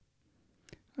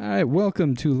All right,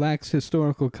 welcome to Lacks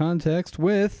Historical Context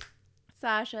with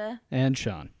Sasha. and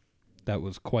Sean. That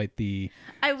was quite the...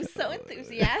 I was so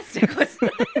enthusiastic,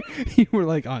 wasn't You were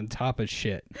like on top of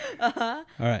shit. I? Uh-huh.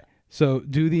 All right, so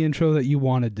do the intro that you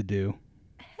wanted to do.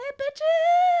 Hey,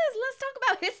 bitches! Let's talk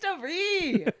about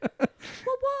history!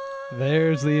 What?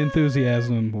 There's the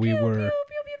enthusiasm. We Pew, were... Pew,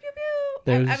 pew, pew, pew, pew.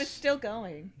 There's- I was still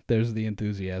going. There's the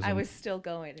enthusiasm. I was still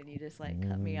going, and you just,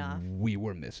 cut me off. We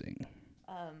were missing.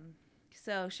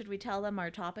 So, should we tell them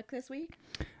our topic this week?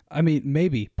 I mean,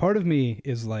 maybe. Part of me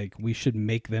is like, we should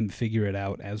make them figure it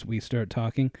out as we start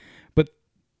talking. But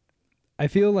I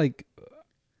feel like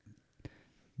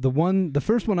the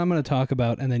first one I'm going to talk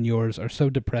about and then yours are so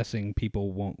depressing,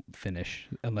 people won't finish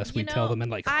unless we tell them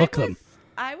and hook them.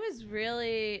 I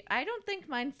don't think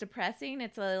mine's depressing.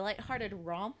 It's a lighthearted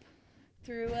romp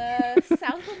through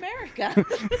South America.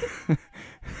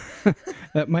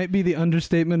 That might be the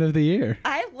understatement of the year.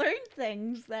 I learned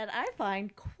things that I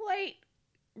find quite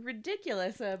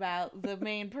ridiculous about the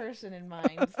main person in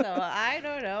mine. So I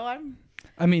don't know.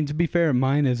 I mean, to be fair,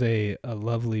 mine is a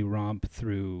lovely romp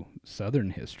through Southern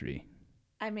history.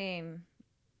 I mean,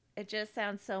 it just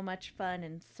sounds so much fun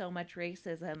and so much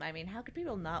racism. I mean, how could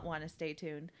people not want to stay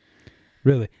tuned?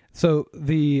 Really. So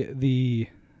the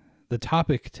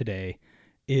topic today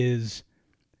is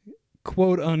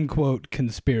quote unquote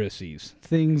conspiracies,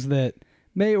 things that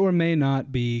may or may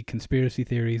not be conspiracy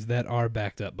theories that are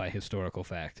backed up by historical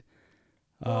fact.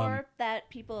 Or that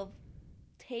people have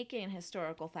taken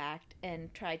historical fact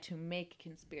and tried to make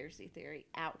conspiracy theory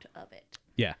out of it.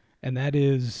 Yeah. And that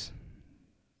is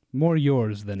more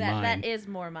yours than mine. That is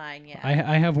more mine, yeah.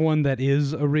 I have one that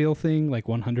is a real thing, like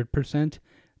 100%,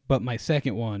 but my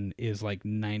second one is like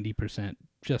 90%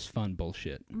 just fun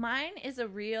bullshit. Mine is a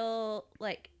real,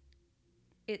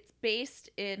 it's based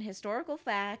in historical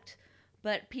fact,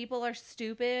 but people are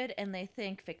stupid and they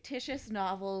think fictitious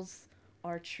novels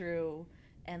are true.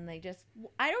 And I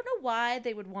don't know why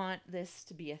they would want this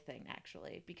to be a thing,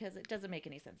 actually, because it doesn't make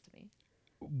any sense to me.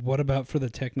 What about for the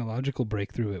technological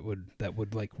breakthrough it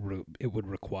would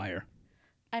require?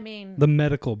 I mean, the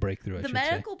medical breakthrough, I should say. The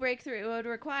medical breakthrough it would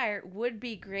require would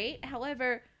be great.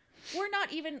 However, we're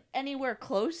not even anywhere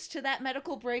close to that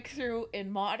medical breakthrough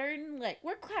in modern.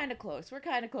 We're kind of close.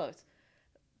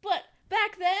 But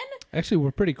back then... Actually, we're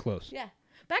pretty close. Yeah.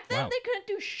 Back then, Wow. they couldn't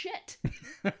do shit.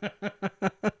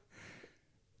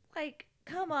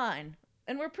 Come on.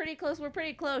 And we're pretty close,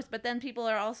 but then people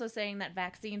are also saying that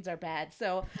vaccines are bad.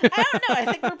 So, I don't know, I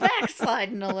think we're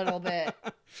backsliding a little bit.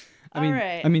 All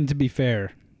right. I mean, to be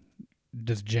fair,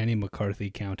 does Jenny McCarthy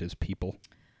count as people?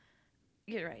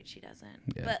 You're right, she doesn't.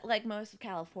 Yeah. But most of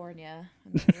California,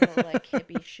 and the little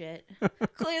hippie shit.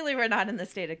 Clearly we're not in the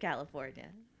state of California.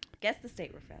 Guess the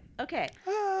state we're from. Okay.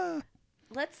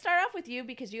 Let's start off with you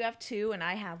because you have 2 and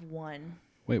I have 1.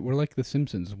 Wait, we're like the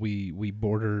Simpsons. We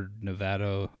border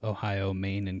Nevada, Ohio,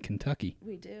 Maine, and Kentucky.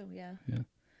 We do, yeah. Yeah.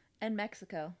 And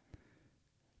Mexico.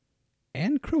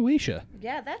 And Croatia.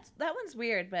 Yeah, that one's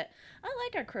weird, but I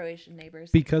like our Croatian neighbors.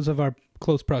 Because of our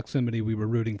close proximity, we were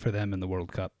rooting for them in the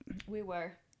World Cup. We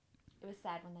were. It was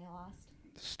sad when they lost.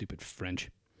 Stupid French.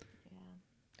 Yeah.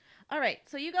 All right,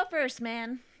 so you go first,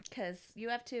 man, because you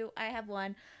have 2, I have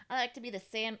 1. I like to be the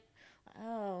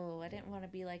I didn't want to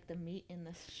be like the meat in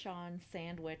the Sean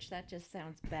sandwich. That just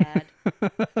sounds bad.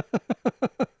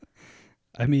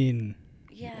 I mean...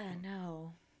 Yeah,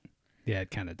 no. Yeah,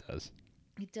 it kind of does.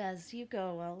 It does. You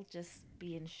go. I'll just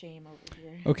be in shame over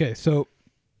here. Okay, so...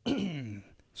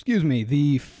 excuse me.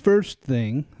 The first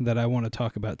thing that I want to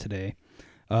talk about today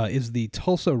is the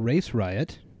Tulsa Race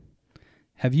Riot.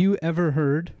 Have you ever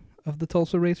heard of the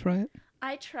Tulsa Race Riot?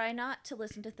 I try not to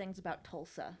listen to things about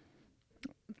Tulsa.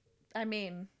 I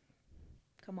mean,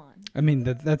 come on. I mean,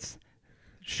 that's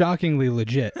shockingly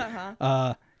legit.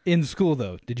 Uh-huh. In school,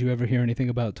 though, did you ever hear anything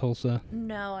about Tulsa?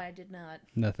 No, I did not.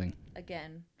 Nothing.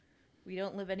 Again, we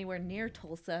don't live anywhere near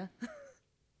Tulsa.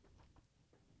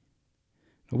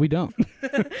 We don't.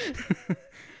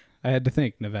 I had to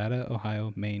think. Nevada,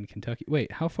 Ohio, Maine, Kentucky.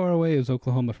 Wait, how far away is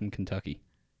Oklahoma from Kentucky?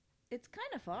 It's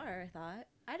kind of far, I thought.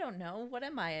 I don't know. What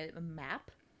am I, a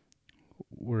map?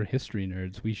 We're history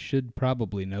nerds. We should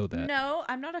probably know that. No,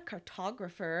 I'm not a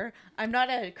cartographer. I'm not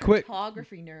a Quick.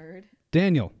 cartography nerd.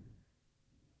 Daniel.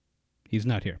 He's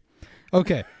not here.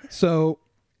 Okay, so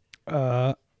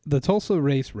the Tulsa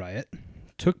Race Riot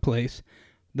took place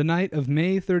the night of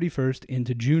May 31st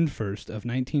into June 1st of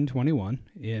 1921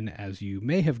 in, as you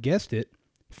may have guessed it,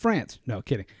 France. No,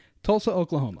 kidding. Tulsa,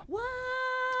 Oklahoma. What?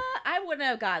 I wouldn't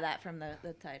have got that from the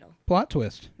title. Plot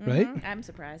twist, right? I'm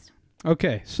surprised.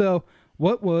 Okay, so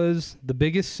what was the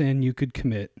biggest sin you could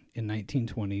commit in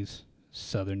 1920s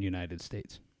Southern United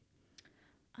States?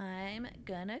 I'm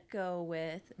gonna go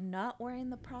with not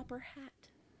wearing the proper hat.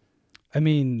 I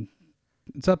mean,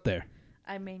 it's up there.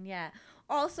 I mean, yeah.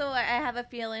 Also, I have a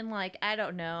feeling like, I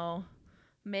don't know,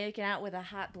 making out with a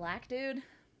hot black dude.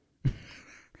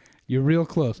 You're real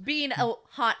close. Being a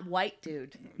hot white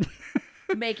dude.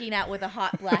 Making out with a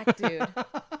hot black dude.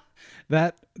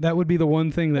 That would be the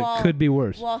one thing that could be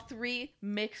worse. While 3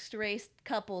 mixed race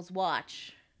couples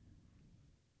watch.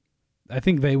 I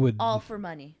think they would. All for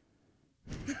money.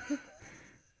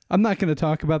 I'm not going to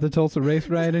talk about the Tulsa race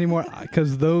riot anymore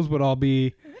because those would all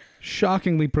be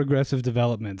shockingly progressive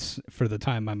developments for the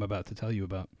time I'm about to tell you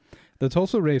about. The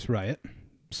Tulsa race riot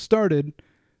started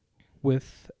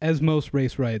with, as most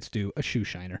race riots do, a shoe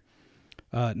shiner.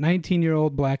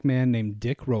 19-year-old black man named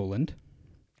Dick Rowland.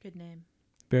 Good name.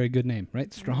 Very good name,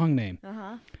 right? Strong name.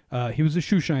 Uh-huh. He was a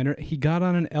shoe shiner. He got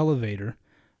on an elevator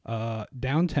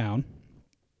downtown.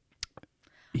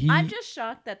 I'm just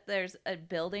shocked that there's a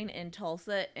building in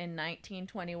Tulsa in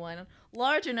 1921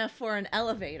 large enough for an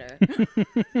elevator.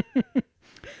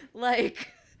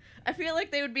 Like, I feel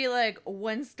like they would be like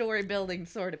one-story building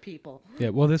sort of people. Yeah,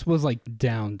 well, this was like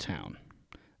downtown.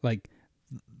 Like,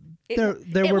 It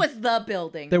there was the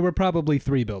building. There were probably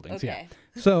 3 buildings, Okay.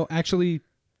 yeah. So, actually,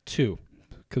 2,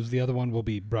 because the other one will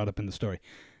be brought up in the story.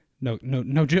 No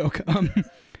joke.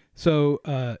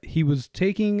 So he was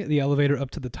taking the elevator up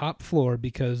to the top floor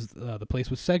because the place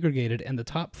was segregated, and the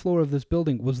top floor of this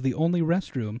building was the only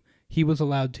restroom he was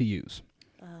allowed to use.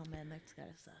 Oh, man, that's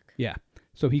gotta suck. Yeah.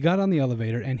 So he got on the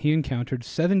elevator, and he encountered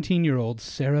 17-year-old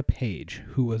Sarah Page,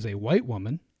 who was a white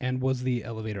woman and was the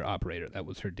elevator operator. That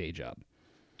was her day job.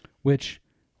 Which,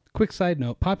 quick side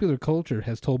note, popular culture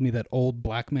has told me that old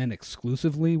black men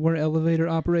exclusively were elevator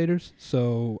operators,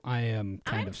 so I am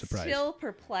kind of surprised. I'm still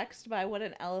perplexed by what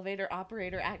an elevator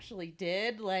operator actually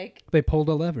did. Like, They pulled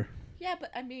a lever. yeah,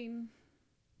 but I mean,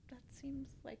 that seems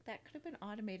like that could have been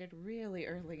automated really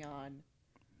early on.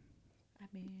 I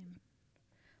mean,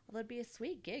 well, that'd be a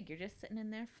sweet gig. You're just sitting in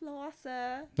there,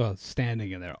 flosser. Well,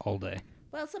 standing in there all day.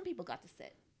 Well, some people got to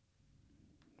sit.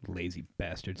 Lazy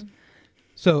bastards.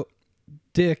 So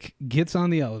Dick gets on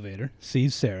the elevator,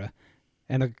 sees Sarah,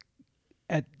 and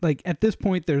at this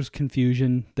point there's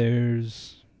confusion.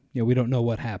 We don't know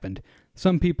what happened.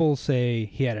 Some people say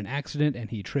he had an accident and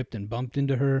he tripped and bumped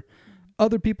into her.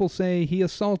 Other people say he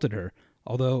assaulted her,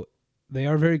 although they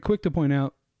are very quick to point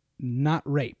out, not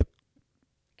rape.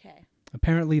 Okay.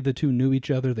 Apparently the two knew each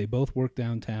other. They both worked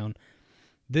downtown.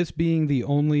 This being the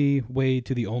only way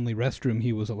to the only restroom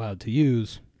he was allowed to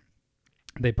use,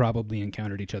 they probably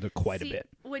encountered each other quite a bit.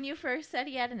 When you first said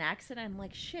he had an accident, I'm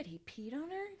like, shit, he peed on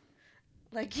her?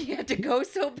 Like, he had to go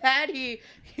so bad, he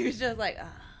was just like,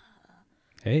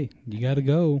 Hey, you gotta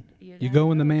go. You go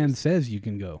when the man says you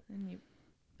can go. And you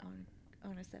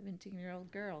on a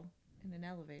 17-year-old girl in an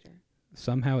elevator.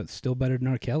 Somehow it's still better than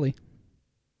R. Kelly.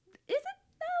 Is it?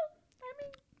 No. I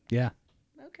mean, Yeah.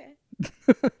 okay.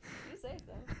 You say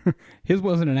so. His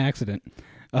wasn't an accident.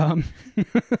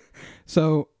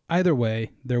 So either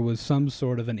way, there was some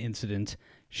sort of an incident.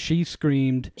 She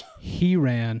screamed. He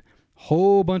ran.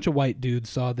 Whole bunch of white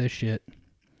dudes saw this shit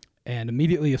and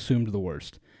immediately assumed the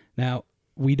worst. Now,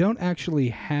 we don't actually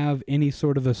have any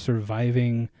sort of a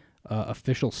surviving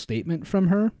official statement from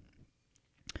her.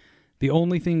 The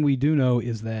only thing we do know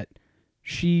is that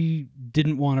she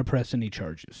didn't want to press any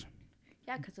charges.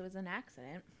 Yeah, because it was an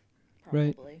accident.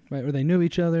 Probably. Right. Or they knew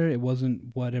each other. It wasn't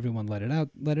what everyone let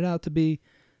it out to be.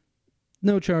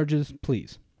 No charges,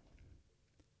 please.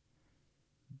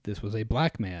 This was a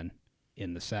black man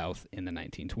in the South in the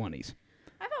 1920s.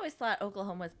 I've always thought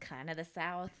Oklahoma was kind of the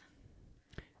South.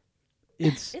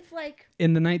 It's like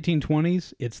in the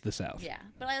 1920s, it's the South. Yeah,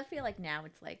 but I feel like now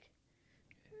it's like,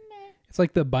 meh. It's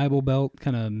like the Bible Belt,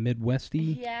 kind of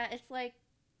Midwesty. Yeah, it's like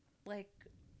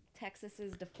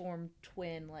Texas's deformed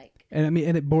twin, like. And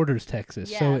it borders Texas.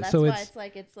 Yeah, that's so why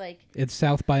it's like. It's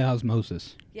South by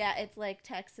osmosis. Yeah, it's like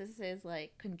Texas's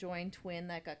like conjoined twin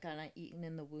that got kind of eaten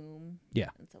in the womb. Yeah.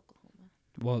 It's Oklahoma.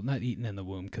 Well, not eaten in the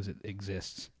womb because it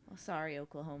exists. Oh, sorry,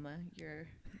 Oklahoma.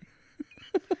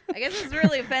 I guess it's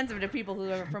really offensive to people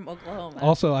who are from Oklahoma.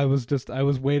 Also, I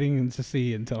was waiting to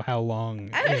see until how long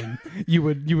and you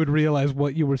would realize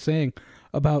what you were saying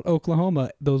about Oklahoma.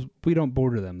 We don't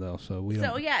border them though, so we don't.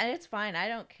 So yeah, and it's fine. I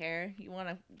don't care. You want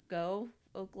to go,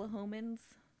 Oklahomans?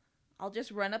 I'll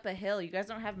just run up a hill. You guys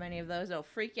don't have many of those. They'll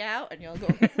freak you out, and you'll go.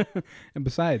 And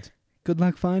besides, good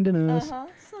luck finding us.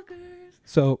 Suckers.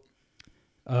 So,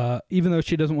 even though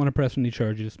she doesn't want to press any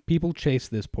charges, people chase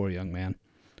this poor young man.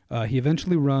 He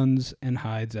eventually runs and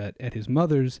hides at his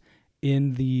mother's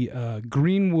in the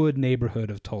Greenwood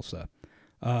neighborhood of Tulsa.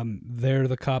 There,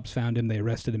 the cops found him. They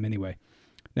arrested him anyway.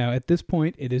 Now, at this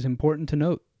point, it is important to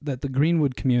note that the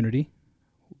Greenwood community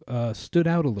stood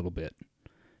out a little bit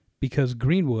because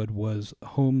Greenwood was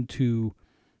home to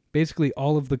basically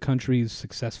all of the country's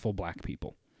successful black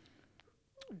people.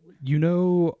 You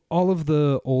know, all of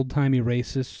the old-timey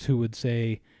racists who would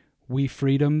say, we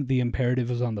freedom, the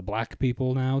imperative is on the black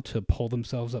people now to pull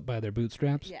themselves up by their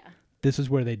bootstraps. Yeah. This is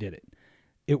where they did it.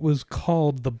 It was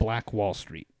called the Black Wall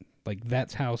Street. Like,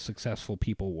 that's how successful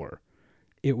people were.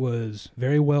 It was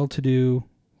very well-to-do,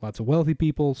 lots of wealthy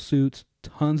people, suits,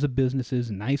 tons of businesses,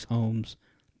 nice homes.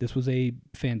 This was a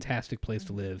fantastic place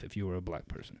to live if you were a black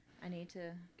person. I need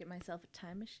to get myself a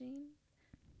time machine,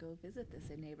 go visit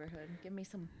this neighborhood, give me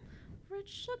some rich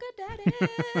sugar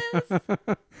daddies.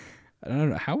 I don't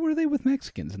know. How were they with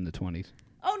Mexicans in the 20s?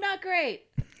 Oh, not great.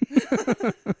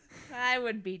 I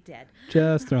would be dead.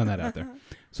 Just throwing that out there.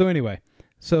 So anyway,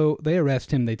 so they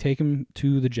arrest him. They take him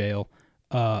to the jail.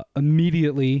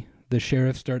 Immediately, the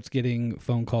sheriff starts getting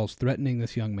phone calls threatening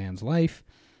this young man's life.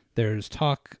 There's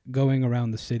talk going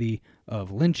around the city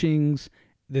of lynchings.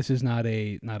 This is not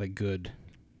a good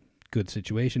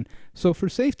situation. So for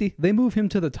safety, they move him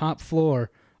to the top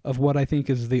floor of what I think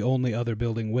is the only other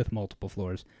building with multiple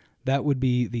floors. That would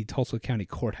be the Tulsa County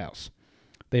Courthouse.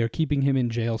 They are keeping him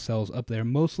in jail cells up there,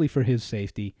 mostly for his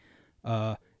safety.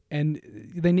 And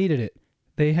they needed it.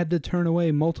 They had to turn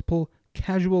away multiple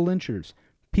casual lynchers,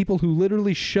 people who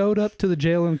literally showed up to the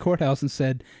jail and courthouse and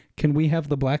said, "Can we have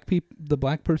the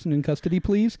black person in custody,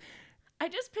 please?" I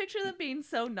just picture them being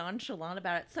so nonchalant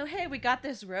about it. So, hey, we got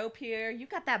this rope here. You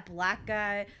got that black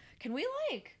guy. Can we,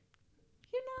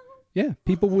 Yeah,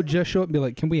 people would just show up and be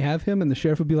like, "Can we have him?" And the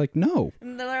sheriff would be like, "No."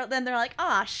 And then they're like,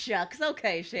 "Aw, shucks.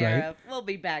 Okay, Sheriff. We'll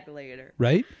be back later.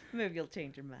 Right? Maybe you'll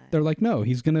change your mind." They're like, "No,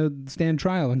 he's going to stand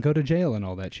trial and go to jail and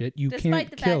all that shit. You Despite can't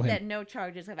the kill fact him." that no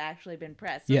charges have actually been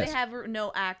pressed. So Yes. they have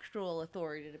no actual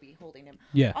authority to be holding him.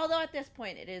 Yeah. Although at this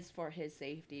point it is for his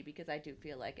safety, because I do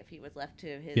feel like if he was left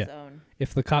to his own.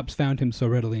 If the cops found him so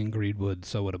readily in Greenwood,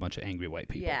 so would a bunch of angry white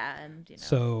people. Yeah, and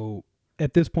So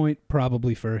at this point,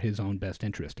 probably for his own best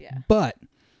interest. Yeah. But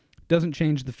doesn't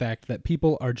change the fact that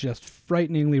people are just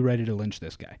frighteningly ready to lynch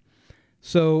this guy.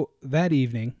 So that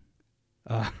evening,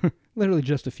 literally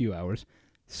just a few hours,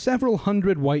 several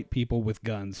hundred white people with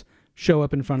guns show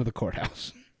up in front of the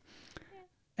courthouse.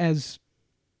 As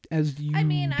you I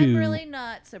mean, do. I'm really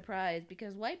not surprised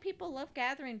because white people love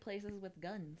gathering places with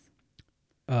guns.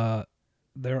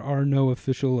 There are no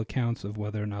official accounts of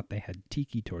whether or not they had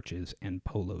tiki torches and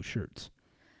polo shirts.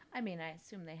 I mean, I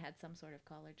assume they had some sort of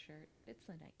collared shirt. It's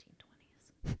the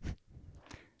 1920s.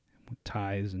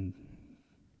 Ties and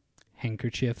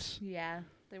handkerchiefs. Yeah,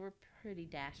 they were pretty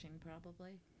dashing,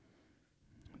 probably.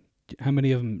 How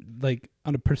many of them, like,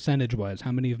 on a percentage-wise,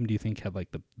 how many of them do you think had,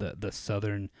 like, the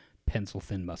southern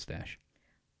pencil-thin mustache?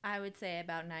 I would say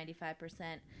about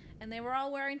 95%. And they were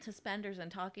all wearing suspenders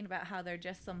and talking about how they're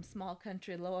just some small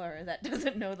country lawyer that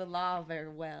doesn't know the law very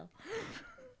well.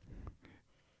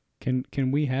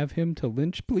 Can we have him to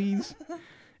lynch, please?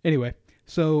 Anyway,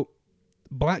 so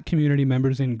black community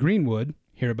members in Greenwood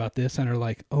hear about this and are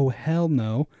like, "Oh, hell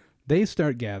no." They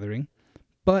start gathering,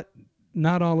 but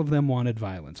not all of them wanted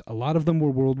violence. A lot of them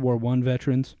were World War I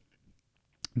veterans.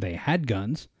 They had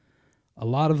guns. A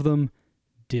lot of them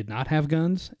did not have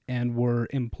guns and were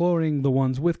imploring the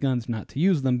ones with guns not to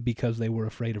use them because they were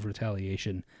afraid of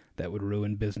retaliation that would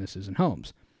ruin businesses and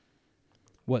homes.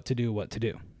 What to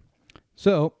do.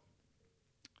 So,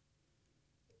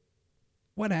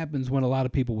 what happens when a lot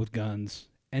of people with guns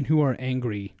and who are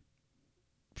angry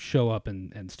show up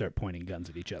and start pointing guns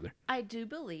at each other? I do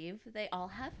believe they all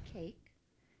have cake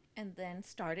and then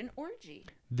start an orgy.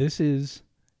 This is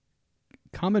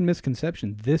common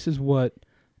misconception. This is what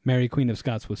Mary Queen of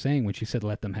Scots was saying when she said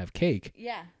let them have cake.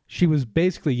 Yeah. She was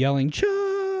basically yelling,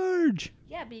 "Charge!"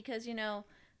 Yeah, because,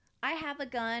 I have a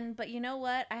gun, but you know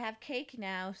what? I have cake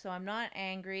now, so I'm not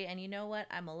angry. And you know what?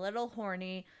 I'm a little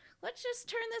horny. Let's just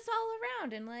turn this all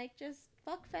around and, just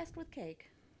fuck fest with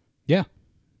cake. Yeah.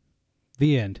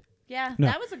 The end. Yeah, No.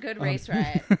 that was a good race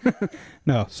riot.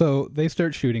 No, so they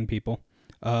start shooting people.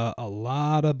 A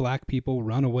lot of black people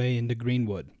run away into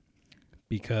Greenwood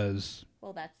because...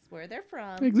 Well, that's where they're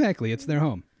from. Exactly, it's their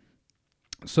home.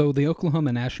 So the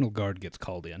Oklahoma National Guard gets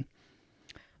called in.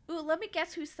 Ooh, let me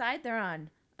guess whose side they're on.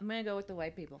 I'm going to go with the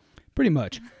white people. Pretty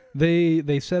much.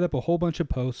 They set up a whole bunch of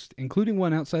posts, including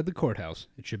one outside the courthouse,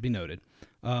 it should be noted.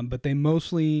 But they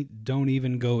mostly don't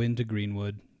even go into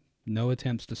Greenwood. No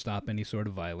attempts to stop any sort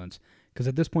of violence. Because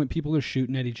at this point, people are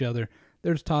shooting at each other.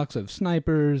 There's talks of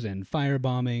snipers and fire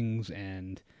bombings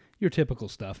and your typical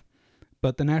stuff.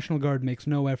 But the National Guard makes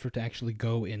no effort to actually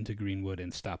go into Greenwood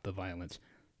and stop the violence.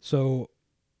 So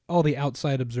all the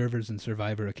outside observers and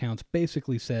survivor accounts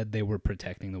basically said they were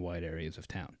protecting the white areas of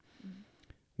town,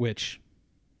 which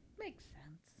Makes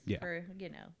sense. Yeah. For,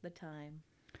 the time.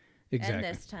 exactly.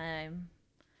 And this time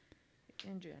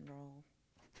in general.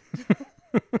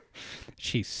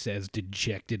 She says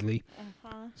dejectedly.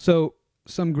 Uh-huh. So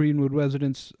some Greenwood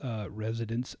residents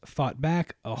fought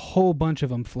back. A whole bunch of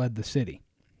them fled the city.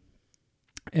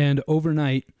 And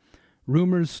overnight,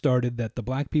 rumors started that the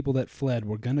black people that fled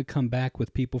were going to come back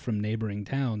with people from neighboring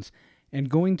towns and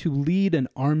going to lead an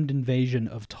armed invasion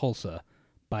of Tulsa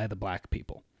by the black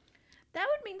people. That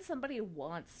would mean somebody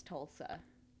wants Tulsa.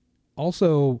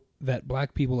 Also, that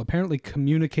black people apparently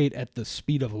communicate at the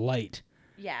speed of light.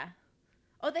 Yeah.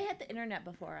 Oh, they had the internet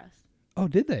before us. Oh,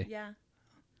 did they? Yeah.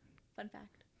 Fun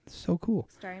fact. So cool.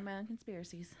 Starting my own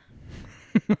conspiracies.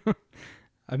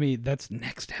 I mean, that's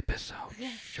next episode.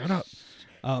 Yeah. Shut up.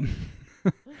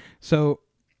 So,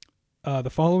 the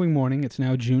following morning, it's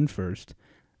now June 1st,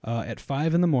 at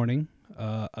 5 in the morning,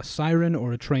 a siren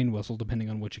or a train whistle, depending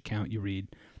on which account you read,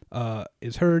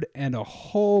 is heard, and a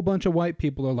whole bunch of white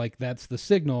people are like, that's the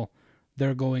signal,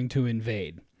 they're going to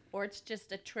invade. Or it's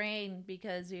just a train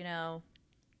because,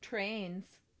 trains.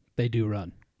 They do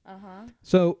run. Uh-huh.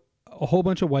 So, a whole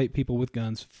bunch of white people with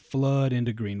guns flood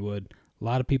into Greenwood. A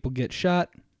lot of people get shot.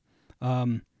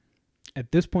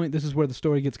 At this point, this is where the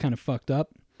story gets kind of fucked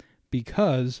up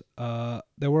because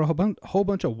there were a whole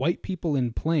bunch of white people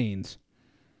in planes,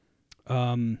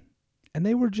 and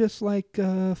they were just like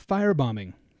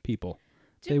firebombing people.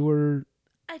 They were.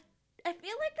 I feel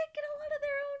like they get a lot of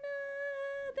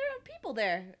their own people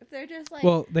there. If they're just like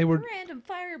They were random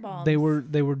firebombs.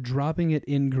 They were dropping it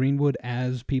in Greenwood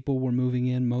as people were moving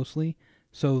in mostly,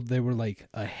 so they were like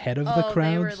ahead of the crowds.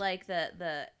 They were like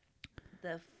the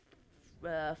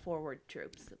forward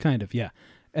troops. Kind of, yeah.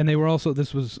 And they were also,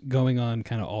 this was going on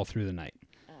kind of all through the night.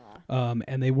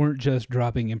 And they weren't just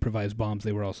dropping improvised bombs,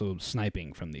 they were also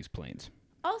sniping from these planes.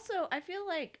 Also, I feel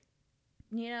like,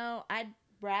 I'd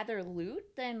rather loot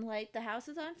than light the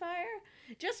houses on fire.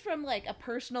 Just from like a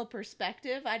personal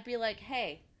perspective, I'd be like,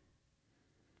 hey,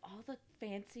 all the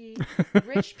fancy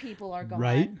rich people are gone.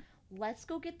 Right? Let's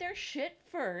go get their shit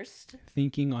first.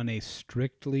 Thinking on a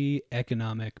strictly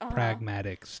economic,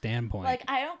 pragmatic standpoint. Like,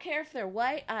 I don't care if they're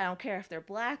white. I don't care if they're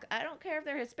black. I don't care if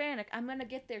they're Hispanic. I'm going to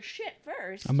get their shit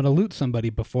first. I'm going to loot somebody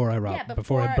before I rob,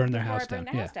 before I burn their house down.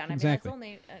 Yeah, exactly. I mean, that's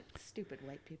only stupid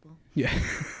white people. Yeah,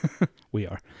 we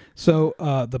are. So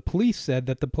the police said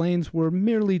that the planes were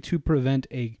merely to prevent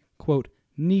a, quote,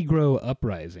 Negro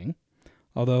uprising,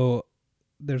 although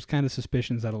there's kind of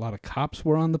suspicions that a lot of cops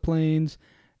were on the planes.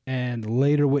 And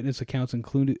later witness accounts,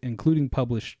 including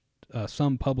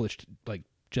some published like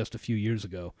just a few years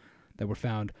ago, that were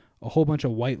found, a whole bunch of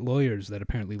white lawyers that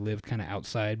apparently lived kind of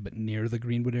outside but near the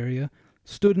Greenwood area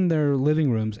stood in their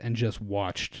living rooms and just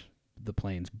watched the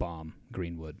planes bomb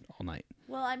Greenwood all night.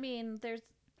 Well, I mean, it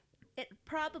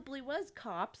probably was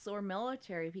cops or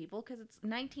military people because it's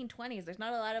 1920s. There's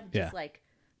not a lot of just like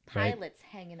pilots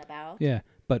hanging about. Yeah,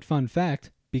 but fun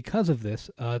fact, because of this,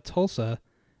 Tulsa,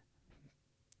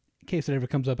 in case it ever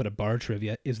comes up at a bar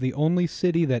trivia, is the only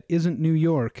city that isn't New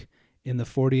York in the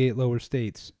 48 lower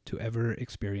states to ever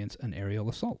experience an aerial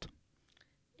assault.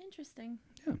 Interesting.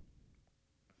 Yeah.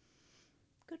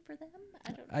 Good for them.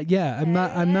 I don't.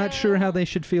 I'm not sure how they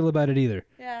should feel about it either.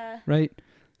 Yeah. Right.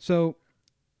 So,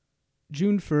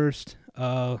 June 1st,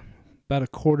 about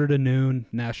 1:45,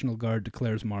 National Guard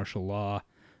declares martial law.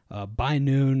 By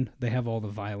noon, they have all the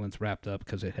violence wrapped up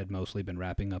because it had mostly been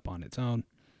wrapping up on its own.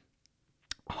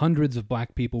 Hundreds of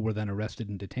black people were then arrested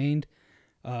and detained.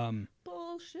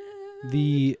 Bullshit.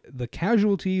 The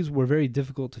casualties were very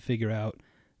difficult to figure out.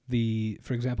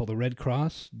 For example, the Red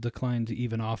Cross declined to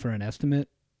even offer an estimate,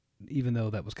 even though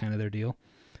that was kind of their deal.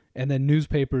 And then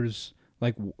newspapers,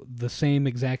 like the same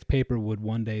exact paper would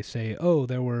one day say, oh,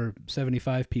 there were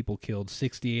 75 people killed,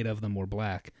 68 of them were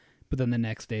black. But then the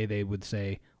next day they would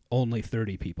say only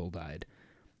 30 people died.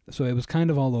 So it was kind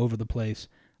of all over the place.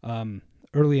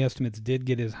 Early estimates did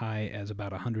get as high as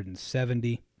about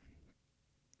 170.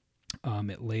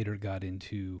 It later got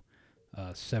into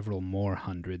several more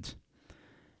hundreds.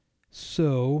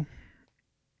 So,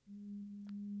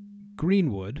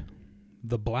 Greenwood,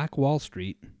 the Black Wall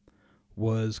Street,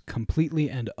 was completely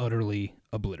and utterly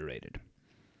obliterated.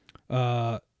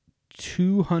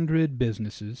 200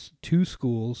 businesses, 2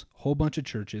 schools, whole bunch of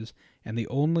churches, and the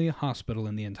only hospital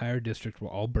in the entire district were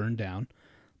all burned down.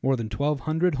 More than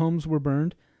 1,200 homes were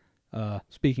burned.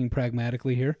 Speaking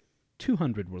pragmatically here,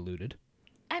 200 were looted.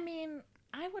 I mean,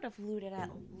 I would have looted at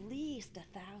least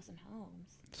 1,000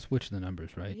 homes. Switch the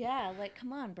numbers, right? Yeah, like,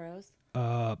 come on, bros.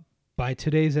 By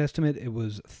today's estimate, it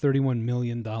was $31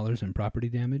 million in property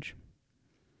damage,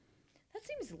 That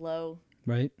seems low.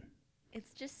 right? It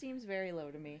just seems very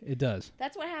low to me. It does.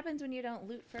 That's what happens when you don't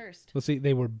loot first. Well, see,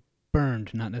 they were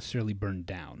burned, not necessarily burned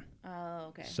down. Oh,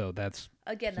 okay. So that's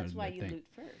Again, sort that's of why the you thing. loot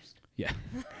first. Yeah.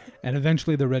 And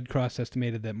eventually the Red Cross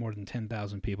estimated that more than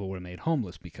 10,000 people were made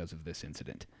homeless because of this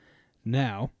incident.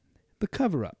 Now, the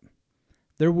cover-up.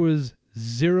 There was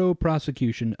zero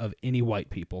prosecution of any white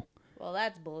people, Well,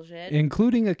 that's bullshit.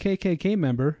 including a KKK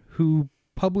member who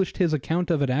published his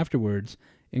account of it afterwards,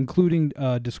 including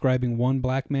describing one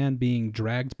black man being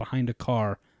dragged behind a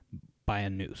car by a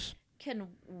noose. Can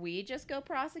we just go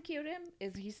prosecute him?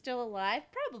 Is he still alive?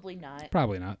 Probably not.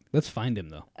 Probably not. Let's find him,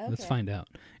 though. Let's Okay. find out.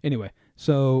 Anyway,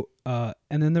 so,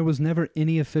 and then there was never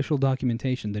any official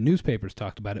documentation. The newspapers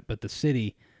talked about it, but the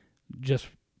city just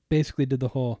basically did the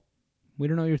whole, we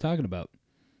don't know what you're talking about.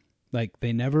 Like,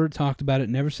 they never talked about it,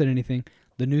 never said anything.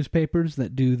 The newspapers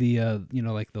that do the,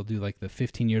 like, they'll do, like, the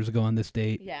 15 years ago on this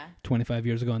date, Yeah. 25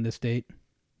 years ago on this date,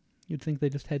 you'd think they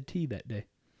just had tea that day.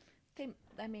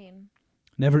 I mean,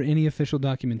 Never any official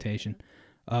documentation.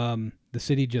 The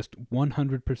city just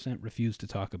 100% refused to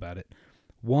talk about it.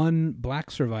 One black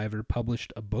survivor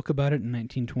published a book about it in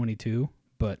 1922,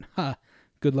 but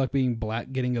good luck being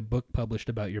black getting a book published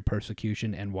about your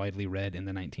persecution and widely read in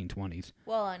the 1920s.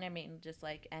 well, and I mean, just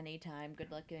like any time,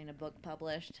 good luck getting a book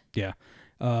published. Yeah.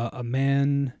 A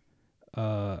man,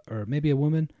 or maybe a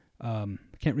woman,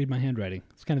 can't read my handwriting.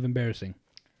 It's kind of embarrassing.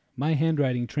 My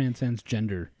handwriting transcends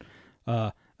gender.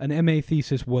 An MA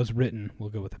thesis was written, we'll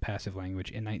go with the passive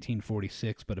language, in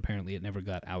 1946, but apparently it never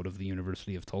got out of the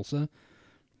University of Tulsa.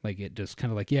 Like, it just kind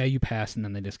of like, yeah, you passed, and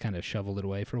then they just kind of shoveled it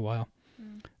away for a while.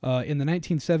 In the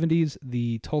 1970s,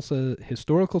 the Tulsa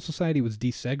Historical Society was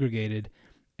desegregated,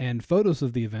 and photos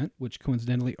of the event, which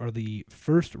coincidentally are the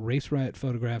first race riot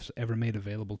photographs ever made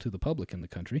available to the public in the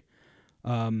country,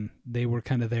 they were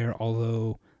kind of there,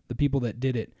 although the people that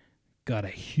did it got a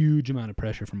huge amount of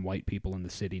pressure from white people in the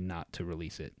city not to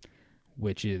release it,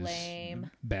 which is Lame.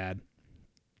 bad.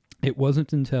 It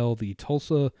wasn't until the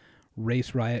Tulsa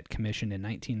Race Riot Commission in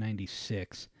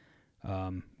 1996,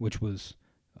 which was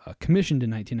commissioned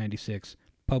in 1996,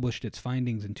 published its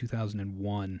findings in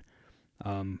 2001,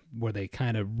 where they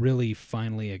kind of really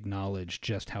finally acknowledged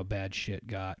just how bad shit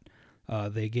got.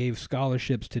 They gave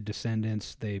scholarships to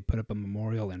descendants. They put up a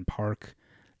memorial and park,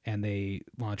 and they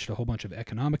launched a whole bunch of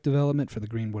economic development for the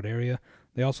Greenwood area.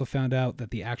 They also found out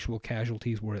that the actual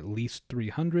casualties were at least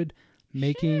 300,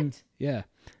 making Shit.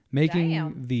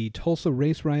 making the Tulsa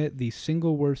race riot the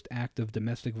single worst act of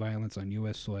domestic violence on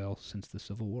U.S. soil since the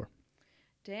Civil War.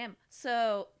 Damn.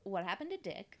 So, what happened to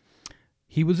Dick?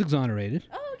 He was exonerated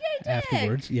Oh, yay, Dick!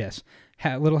 afterwards. Yes,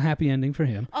 little happy ending for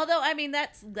him, Although, I mean,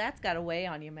 that's got to weigh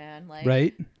on you, man. Like,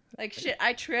 right? Like, shit,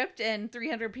 I tripped and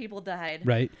 300 people died.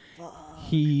 Right.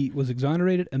 He was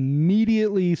exonerated,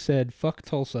 immediately said fuck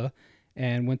Tulsa,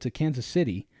 and went to Kansas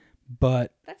City.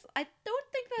 But I don't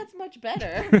think that's much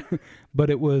better. but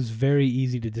it was very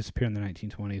easy to disappear in the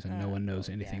 1920s, and no one knows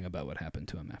yeah. anything about what happened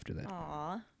to him after that.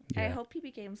 Aw. Yeah. I hope he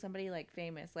became somebody, like,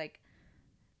 famous. Like,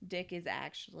 Dick is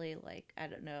actually, like, I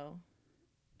don't know,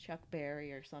 Chuck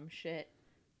Berry or some shit.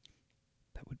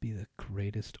 That would be the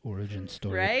greatest origin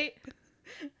story. Right?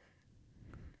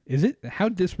 Is it? How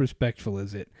disrespectful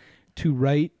is it to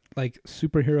write like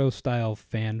superhero style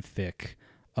fanfic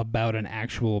about an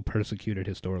actual persecuted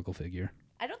historical figure?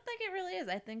 I don't think it really is.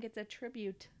 I think it's a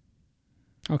tribute.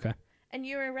 Okay. And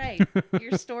you were right.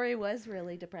 Your story was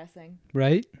really depressing.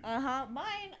 Right? Uh-huh.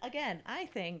 Mine, again, I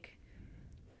think,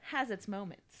 has its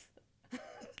moments.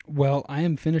 Well, I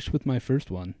am finished with my first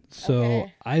one. So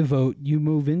Okay. I vote you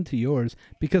move into yours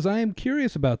because I am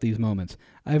curious about these moments.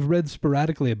 I've read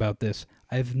sporadically about this.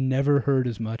 I've never heard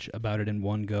as much about it in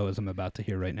one go as I'm about to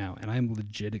hear right now, and I'm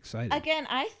legit excited. Again,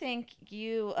 I think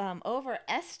you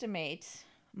overestimate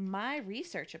my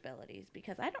research abilities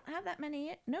because I don't have that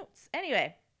many notes.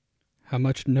 Anyway, How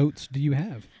much notes do you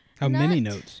have? How many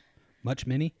Not- notes? Much,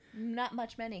 many? not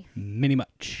many. Many,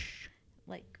 much.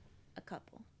 Like a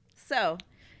couple. So,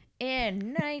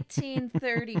 in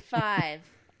 1935,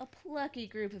 a plucky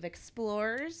group of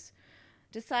explorers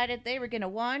decided they were going to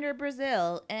wander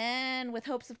Brazil and with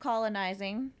hopes of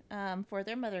colonizing for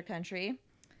their mother country.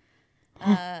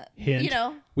 Hint. You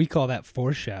know, We call that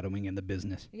foreshadowing in the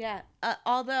business. yeah.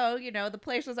 Although, you know, the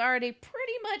place was already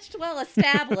pretty much well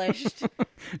established.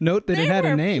 Note that it There had a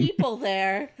were name. people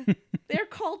there. They're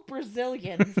called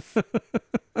Brazilians.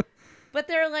 But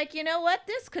they're like, you know what?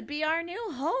 This could be our new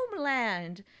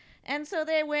homeland. And so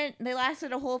they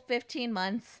lasted a whole 15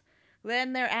 months.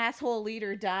 Then their asshole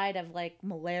leader died of like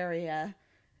malaria.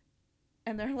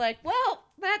 And they're like, well,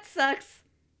 that sucks.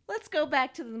 Let's go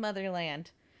back to the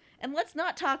motherland. And let's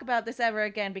not talk about this ever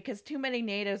again because too many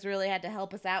natives really had to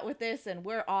help us out with this, and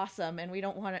we're awesome, and we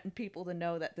don't want people to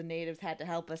know that the natives had to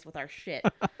help us with our shit.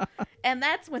 And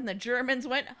that's when the Germans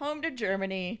went home to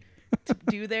Germany to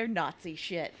do their Nazi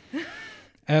shit.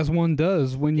 As one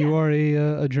does when you are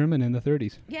a German in the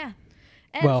 30s. Yeah.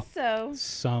 And Well, so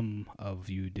some of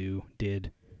you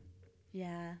did.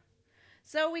 yeah.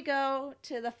 So we go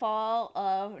to the fall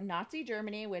of Nazi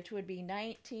Germany, which would be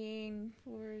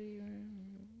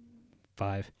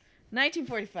 1945.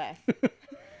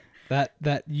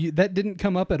 That didn't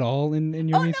come up at all in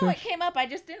your Oh, research? no, it came up. I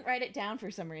just didn't write it down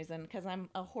for some reason because I'm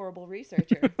a horrible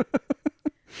researcher.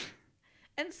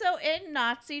 And so in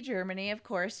Nazi Germany, of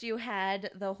course, you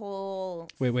had the whole...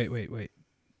 Wait.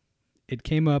 It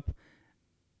came up.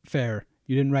 Fair.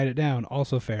 You didn't write it down.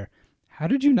 Also fair. How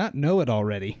did you not know it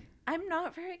already? I'm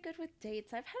not very good with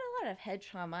dates. I've had a lot of head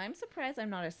trauma. I'm surprised I'm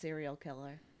not a serial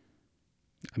killer.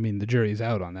 I mean, the jury's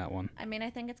out on that one. I mean, I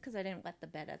think it's because I didn't wet the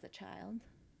bed as a child.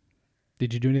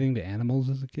 Did you do anything to animals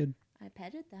as a kid? I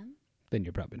petted them. Then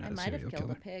you're probably not I a might serial have killed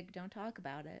killer. a pig. Don't talk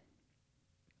about it.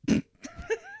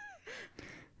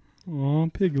 Oh,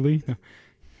 Piggly. No.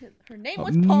 Her name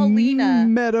was Paulina.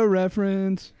 Meta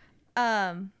reference.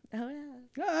 Oh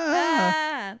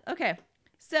yeah. Okay.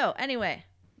 So anyway,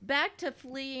 back to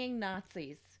fleeing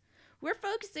Nazis. We're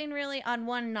focusing really on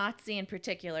one Nazi in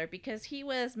particular because he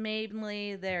was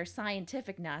mainly their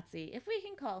scientific Nazi, if we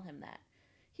can call him that.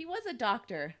 He was a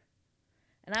doctor.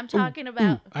 And I'm talking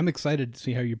about... I'm excited to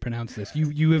see how you pronounce this.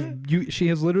 She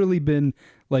has literally been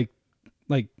like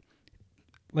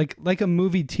a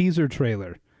movie teaser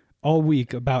trailer all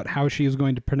week about how she is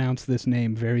going to pronounce this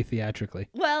name very theatrically.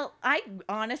 Well, I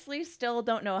honestly still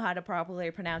don't know how to properly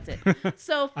pronounce it.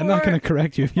 So I'm not going to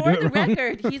correct you if you do for it the wrong.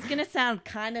 record, he's going to sound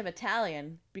kind of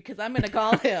Italian because I'm going to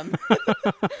call him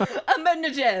a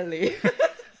Meneghelli.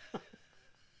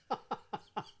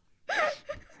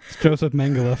 It's Joseph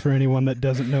Mengele for anyone that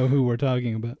doesn't know who we're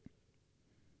talking about.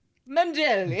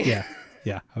 Mengele.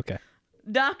 Yeah, okay.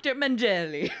 Dr.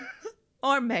 Mengele.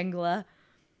 Or Mengele.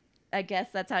 I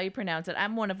guess that's how you pronounce it.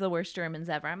 I'm one of the worst Germans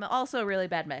ever. I'm also a really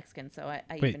bad Mexican, so I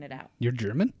Wait, even it out. You're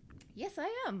German? Yes,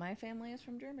 I am. My family is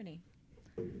from Germany.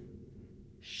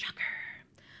 Shocker.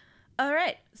 All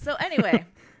right. So anyway.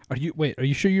 Are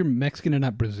you sure you're Mexican and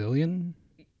not Brazilian?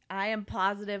 I am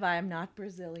positive I am not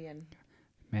Brazilian.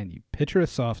 Man, you pitch her a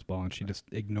softball and she just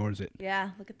ignores it.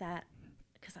 Yeah, look at that.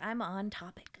 Because I'm on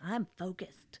topic. I'm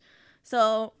focused.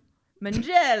 So,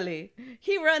 Mengele,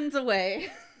 he runs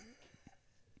away.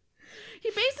 He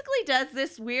basically does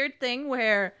this weird thing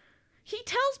where he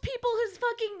tells people his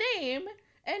fucking name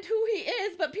and who he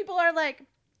is, but people are like,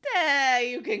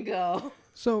 you can go.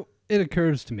 So, it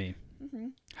occurs to me,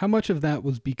 how much of that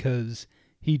was because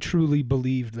he truly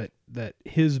believed that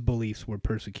his beliefs were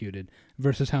persecuted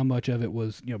versus how much of it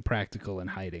was, practical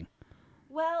and hiding?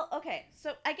 Well, okay,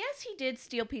 so I guess he did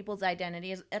steal people's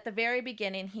identities. At the very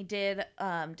beginning, he did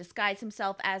disguise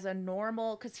himself as a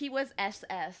normal, because he was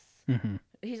SS. Mm-hmm.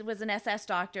 He was an SS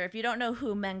doctor. If you don't know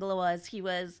who Mengele was, he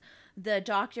was the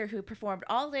doctor who performed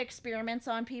all the experiments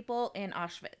on people in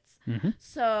Auschwitz. Mm-hmm.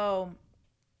 So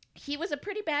he was a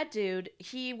pretty bad dude.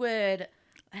 He would...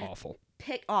 Awful.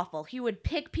 He would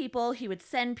pick people. He would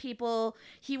send people.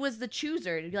 He was the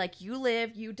chooser. He'd be like, you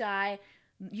live, you die.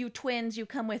 You twins, you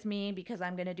come with me because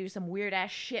I'm going to do some weird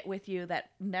ass shit with you that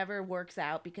never works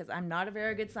out because I'm not a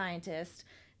very good scientist.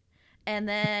 And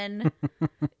then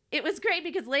it was great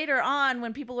because later on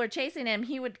when people were chasing him,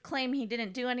 he would claim he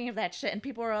didn't do any of that shit. And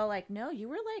people were all like, no, you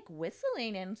were like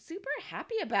whistling and super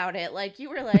happy about it. Like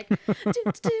you were like,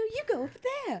 you go over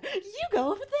there. You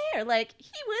go over there. Like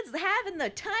he was having the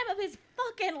time of his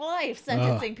fucking life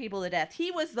sentencing people to death.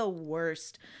 He was the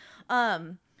worst.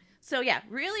 So yeah,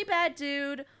 really bad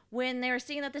dude. When they were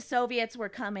seeing that the Soviets were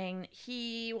coming,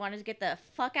 he wanted to get the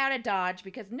fuck out of Dodge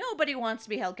because nobody wants to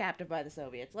be held captive by the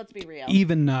Soviets. Let's be real.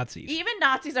 Even Nazis. Even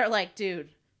Nazis are like, dude,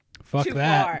 fuck too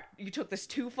that. far. You took this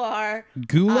too far.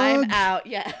 Gulags? I'm out.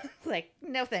 Yeah, like,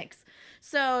 no thanks.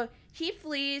 So he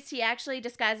flees. He actually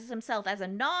disguises himself as a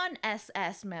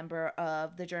non-SS member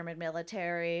of the German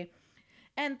military.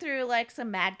 And through like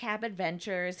some madcap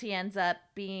adventures, he ends up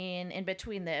being in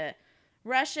between the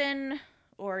Russian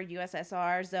or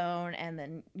USSR zone and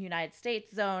the United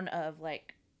States zone of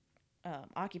like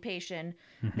occupation.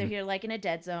 Mm-hmm. They're here like in a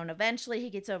dead zone. Eventually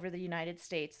he gets over the United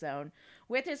States zone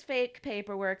with his fake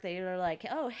paperwork. They are like,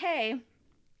 oh, hey,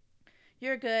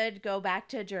 you're good. Go back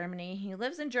to Germany. He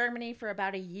lives in Germany for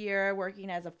about a year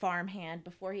working as a farmhand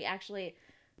before he actually,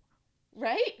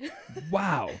 right?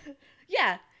 Wow.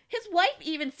 Yeah. His wife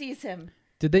even sees him.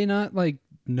 Did they not like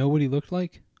know what he looked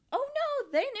like? Oh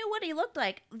no, they knew what he looked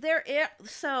like.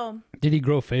 So Did he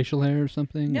grow facial hair or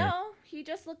something? Or? no, he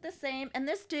just looked the same. And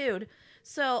this dude,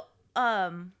 so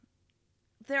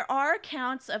there are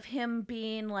accounts of him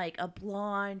being like a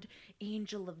blonde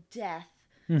angel of death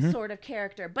sort of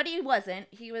character, but he wasn't.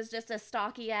 He was just a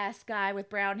stocky ass guy with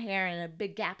brown hair and a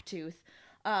big gap tooth.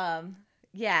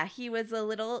 Yeah, he was a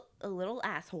little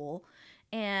asshole,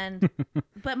 and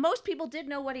but most people did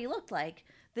know what he looked like.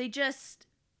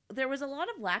 There was a lot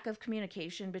of lack of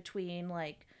communication between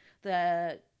like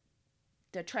the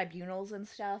tribunals and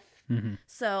stuff. Mm-hmm.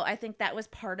 So I think that was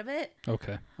part of it.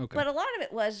 Okay. But a lot of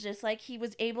it was just like he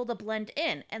was able to blend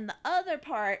in. And the other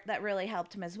part that really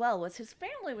helped him as well was his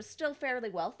family was still fairly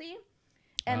wealthy.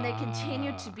 And they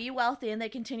continued to be wealthy, and they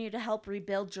continued to help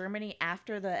rebuild Germany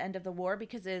after the end of the war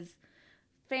because his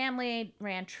family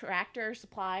ran tractor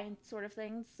supply sort of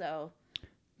things. So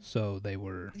they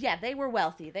were yeah, they were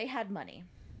wealthy. They had money.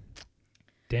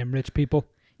 damn rich people.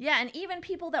 Yeah, and even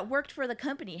people that worked for the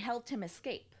company helped him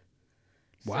escape.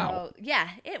 Wow. So, yeah,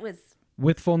 it was...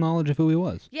 With full knowledge of who he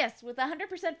was. Yes, with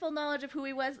 100% full knowledge of who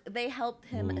he was, they helped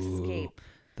him escape.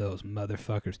 Those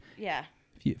motherfuckers. Yeah.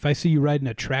 If I see you riding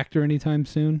a tractor anytime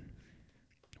soon,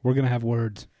 we're going to have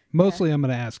words. Mostly I'm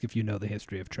going to ask if you know the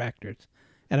history of tractors.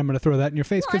 And I'm going to throw that in your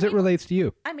face because it relates to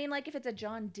you. I mean, like, if it's a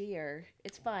John Deere,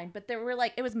 it's fine. But there were,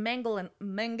 like, it was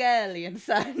Mengele and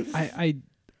Sons.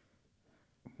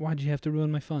 Why'd you have to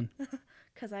ruin my fun?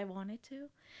 Because I wanted to.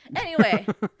 Anyway,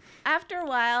 after a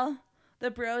while, the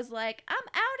bro's like, I'm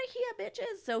out of here,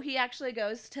 bitches. So he actually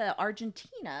goes to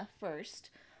Argentina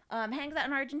first. Hangs out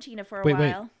in Argentina for a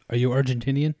while. Wait. Are you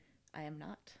Argentinian? I am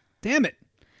not. Damn it.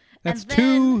 That's And then-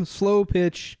 too slow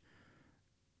pitch.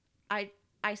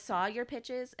 I saw your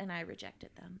pitches and I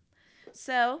rejected them.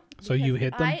 So you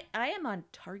hit them? I am on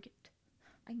target.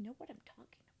 I know what I'm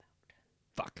talking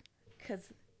about. Fuck. Because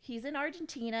he's in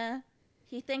Argentina.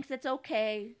 He thinks it's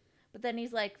okay. But then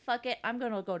he's like, fuck it, I'm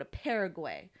going to go to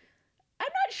Paraguay. I'm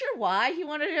not sure why he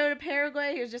wanted to go to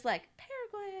Paraguay. He was just like,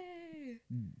 Paraguay.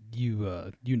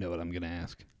 You know what I'm going to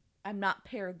ask. I'm not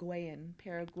Paraguayan.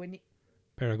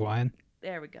 Paraguayan?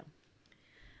 There we go.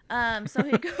 So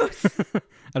he goes.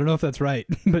 I don't know if that's right,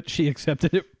 but she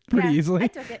accepted it pretty easily. I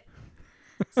took it.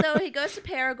 So he goes to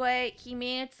Paraguay. He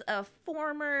meets a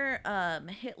former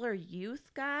Hitler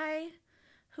Youth guy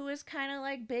who is kind of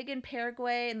like big in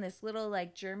Paraguay in this little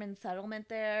like German settlement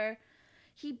there.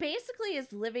 He basically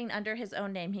is living under his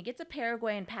own name. He gets a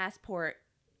Paraguayan passport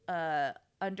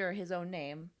under his own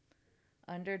name,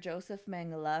 under Joseph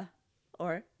Mengele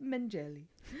or Mengele.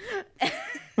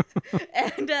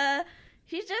 And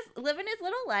he's just living his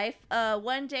little life.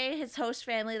 One day, his host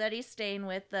family that he's staying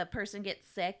with, the person gets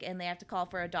sick and they have to call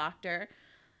for a doctor.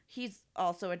 He's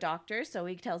also a doctor, so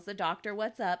he tells the doctor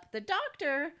what's up. The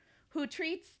doctor who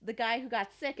treats the guy who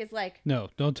got sick is like... No,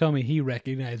 don't tell me he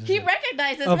recognizes He it.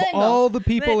 recognizes Of Mengele, all the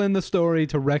people but in the story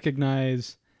to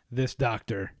recognize this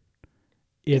doctor,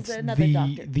 it's another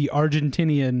doctor. the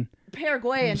Argentinian...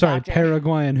 Paraguayan Sorry, doctor.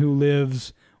 Paraguayan who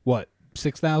lives,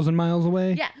 6,000 miles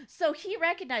away? Yeah, so he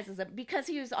recognizes him because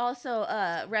he was also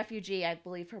a refugee, I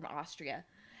believe, from Austria.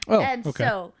 Oh, And okay.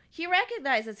 so he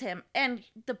recognizes him. And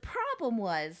the problem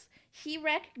was he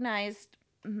recognized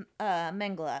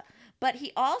Mengele, but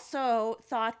he also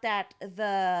thought that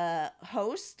the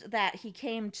host that he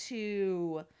came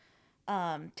to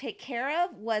take care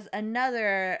of was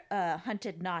another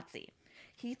hunted Nazi.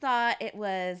 He thought it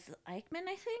was Eichmann,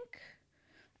 I think.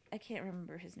 I can't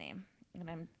remember his name, and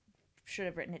I should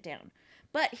have written it down.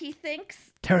 But he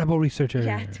thinks... Terrible researcher.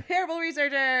 Yeah, terrible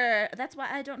researcher. That's why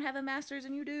I don't have a master's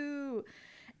and you do.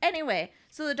 Anyway,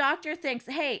 so the doctor thinks,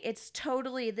 hey, it's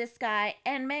totally this guy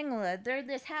and Mengele. They're in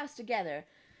this house together.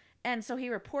 And so he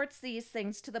reports these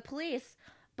things to the police.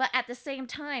 But at the same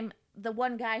time, the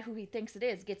one guy who he thinks it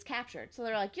is gets captured. So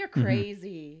they're like, you're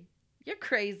crazy. You're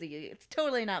crazy. It's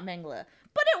totally not Mengele.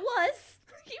 But it was.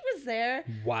 He was there.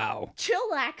 Wow.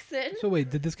 Chillaxing. So wait,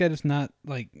 did this guy just not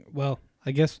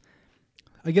I guess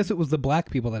it was the black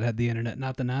people that had the internet,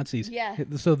 not the Nazis. Yeah.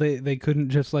 So they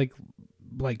couldn't just like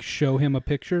show him a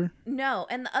picture? No,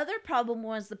 and the other problem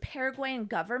was the Paraguayan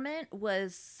government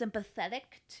was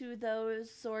sympathetic to those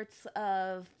sorts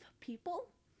of people.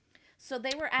 So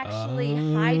they were actually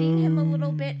hiding him a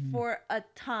little bit for a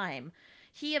time.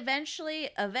 He eventually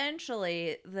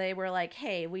they were like,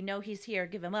 hey, we know he's here,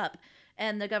 give him up.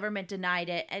 And the government denied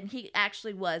it, and he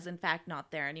actually was, in fact,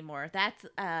 not there anymore. That's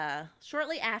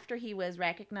shortly after he was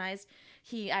recognized,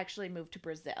 he actually moved to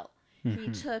Brazil. He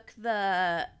took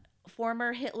the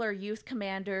former Hitler Youth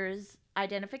commander's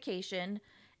identification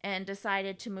and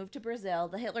decided to move to Brazil.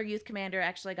 The Hitler Youth commander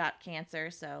actually got cancer,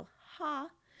 so ha,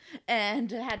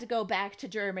 and had to go back to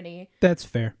Germany. That's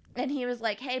fair. And he was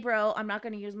like, hey, bro, I'm not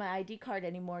going to use my ID card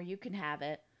anymore. You can have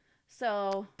it.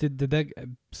 So, Did that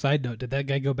side note? Did that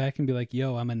guy go back and be like,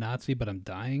 "Yo, I'm a Nazi, but I'm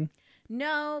dying"?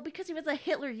 no, because he was a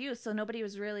Hitler Youth. So nobody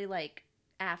was really like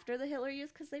after the Hitler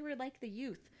Youth because they were like the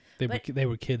youth. They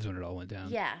were kids when it all went down.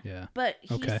 Yeah. Yeah. But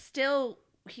Okay.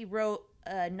 he wrote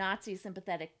a Nazi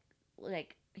sympathetic,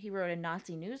 like, he wrote a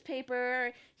Nazi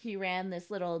newspaper. He ran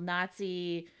this little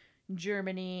Nazi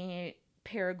Germany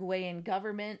Paraguayan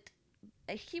government.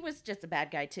 He was just a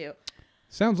bad guy too.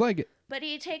 Sounds like it. But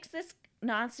he takes this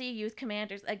Nazi youth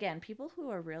commanders. Again, people who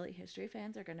are really history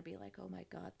fans are going to be like, oh my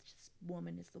God, this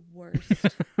woman is the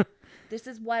worst. This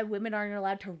is why women aren't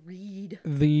allowed to read.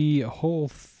 The whole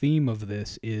theme of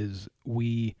this is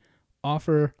we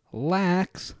offer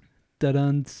lax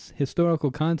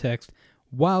historical context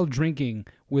while drinking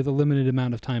with a limited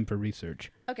amount of time for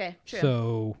research. Okay, true.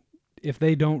 So if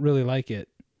they don't really like it,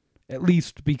 at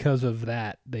least because of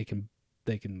that, they can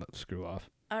screw off.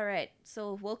 All right,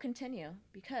 so we'll continue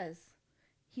because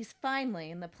he's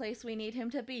finally in the place we need him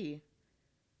to be.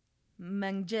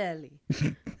 Mangeli.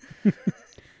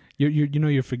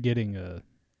 You're forgetting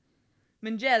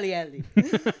Mangeli.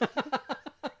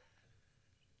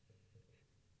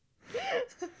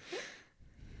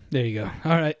 There you go.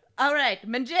 All right. All right,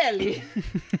 Mangeli.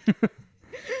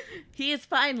 He is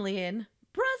finally in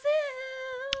Brazil.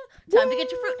 Time to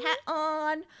get your fruit hat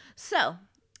on. So,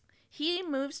 he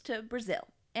moves to Brazil.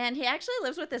 And he actually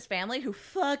lives with his family who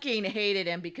fucking hated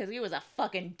him because he was a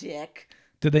fucking dick.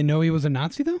 Did they know he was a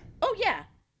Nazi though? Oh, yeah.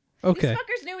 Okay. These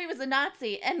fuckers knew he was a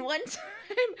Nazi. And one time,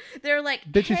 they're like,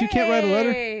 Bitches, hey. you can't write a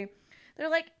letter? They're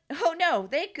like, oh, no.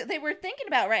 They were thinking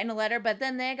about writing a letter, but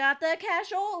then they got the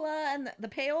cashola and the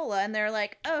payola. And they're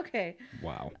like, okay.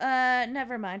 Wow.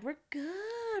 Never mind. We're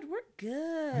good. We're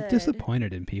good. I'm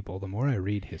disappointed in people the more I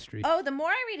read history. Oh, the more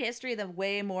I read history, the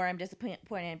way more I'm disappointed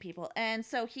in people. And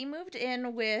so he moved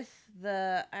in with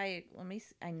I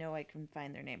know I can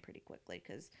find their name pretty quickly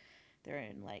because they're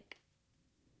in like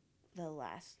the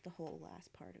whole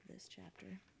last part of this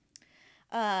chapter.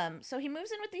 So he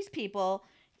moves in with these people.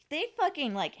 They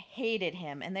fucking like hated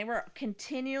him, and they were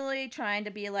continually trying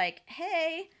to be like,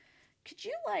 hey, could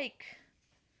you like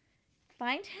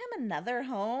find him another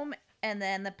home? And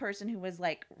then the person who was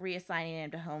like reassigning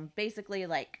him to home, basically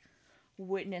like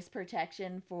witness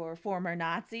protection for former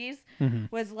Nazis,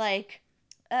 was like,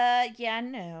 yeah,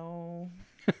 no.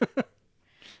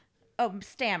 Oh,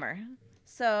 Stammer.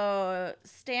 So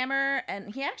Stammer,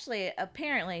 and he actually,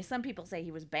 apparently, some people say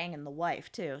he was banging the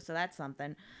wife too, so that's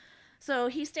something. So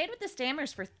he stayed with the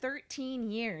Stammers for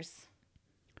 13 years.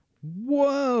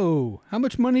 Whoa! How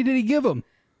much money did he give them?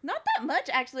 Not that much,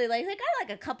 actually. Like, they got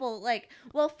like a couple, like,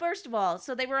 well, first of all,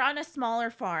 so they were on a smaller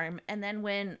farm, and then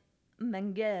when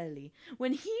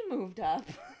he moved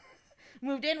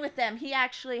in with them, he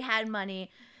actually had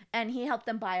money, and he helped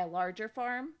them buy a larger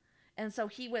farm, and so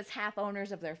he was half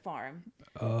owners of their farm.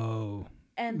 Oh.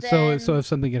 And then, so if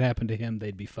something had happened to him,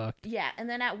 they'd be fucked. Yeah, and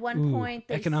then at one point,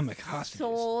 they economic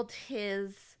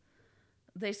hostages.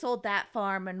 They sold that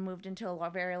farm and moved into a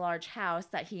very large house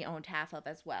that he owned half of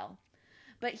as well.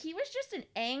 But he was just an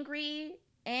angry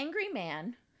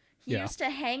man. He used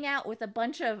to hang out with a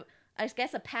bunch of, I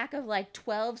guess, a pack of like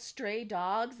 12 stray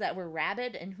dogs that were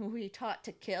rabid and who he taught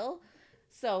to kill.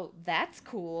 So that's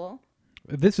cool.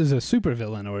 This is a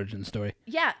supervillain origin story.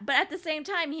 Yeah, but at the same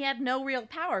time, he had no real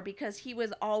power because he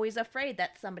was always afraid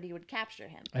that somebody would capture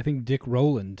him. I think Dick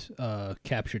Rowland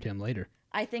captured him later.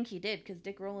 I think he did because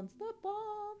Dick Rowland's the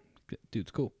bomb.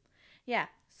 Dude's cool. Yeah,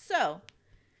 so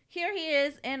here he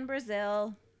is in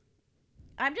Brazil.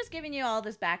 I'm just giving you all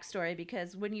this backstory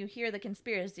because when you hear the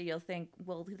conspiracy, you'll think,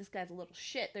 well, this guy's a little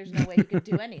shit. There's no way he could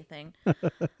do anything.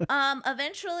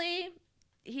 Eventually,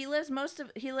 he lives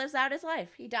out his life.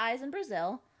 He dies in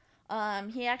Brazil.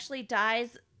 He actually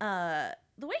dies. The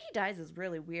way he dies is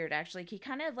really weird, actually. He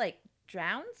kind of like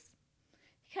drowns.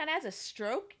 He kind of has a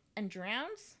stroke and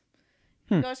drowns.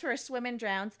 He goes for a swim and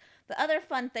drowns. The other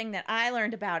fun thing that I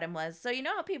learned about him was, so you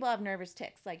know how people have nervous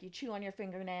tics, like you chew on your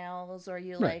fingernails or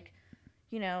you like,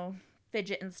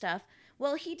 fidget and stuff.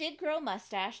 Well, he did grow a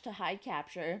mustache to hide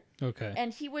capture. Okay.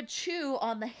 And he would chew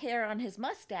on the hair on his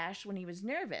mustache when he was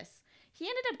nervous. He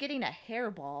ended up getting a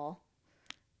hairball.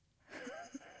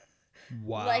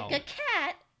 Wow. Like a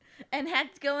cat, and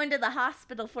had to go into the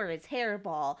hospital for his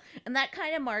hairball. And that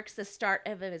kind of marks the start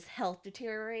of his health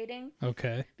deteriorating.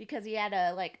 Okay. Because he had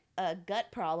a gut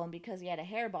problem because he had a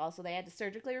hairball, so they had to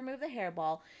surgically remove the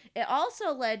hairball. It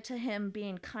also led to him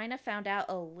being kind of found out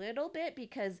a little bit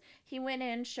because he went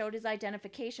in, showed his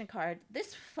identification card.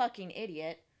 This fucking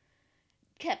idiot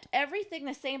kept everything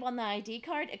the same on the ID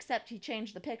card except he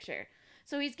changed the picture.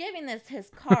 So he's giving this his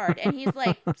card, and he's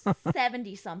like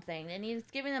 70 something, and he's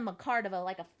giving them a card of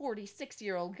a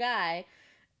 46-year-old guy,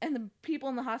 and the people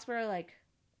in the hospital are like,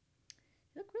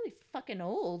 "You look really fucking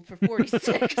old for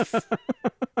 46."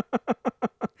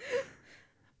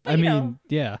 I mean,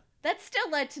 yeah. That still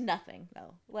led to nothing,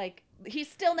 though. Like, he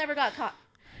still never got caught.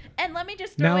 And let me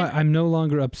just Now throw in, I'm no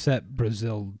longer upset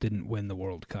Brazil didn't win the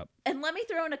World Cup. and let me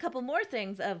throw in a couple more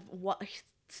things of what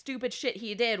stupid shit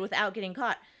he did without getting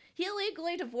caught. He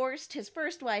illegally divorced his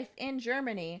first wife in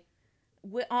Germany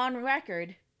on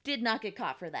record. Did not get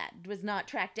caught for that. Was not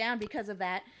tracked down because of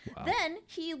that. Wow. Then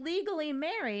he legally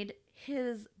married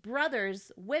his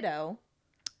brother's widow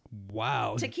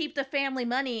Wow. to keep the family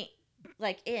money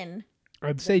in.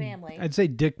 I'd the say family. I'd say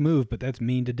dick move, but that's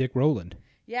mean to Dick Rowland.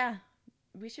 Yeah.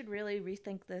 We should really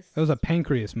rethink this. That was a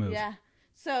pancreas move. Yeah.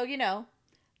 So,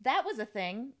 that was a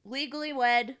thing. Legally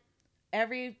wed.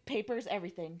 Every papers,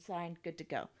 everything signed, good to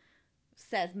go.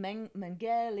 Says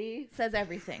Mengele, says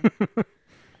everything.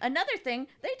 Another thing,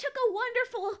 they took a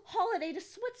wonderful holiday to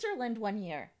Switzerland one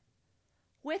year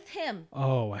with him.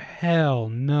 Oh, hell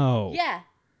no. Yeah.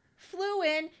 Flew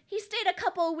in. He stayed a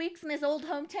couple of weeks in his old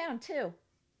hometown, too.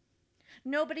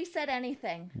 Nobody said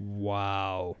anything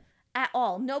Wow. at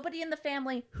all. Nobody in the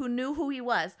family who knew who he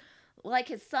was. Like,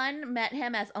 his son met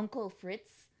him as Uncle Fritz,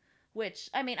 which,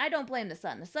 I mean, I don't blame the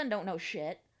son. The son don't know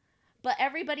shit. But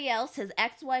everybody else, his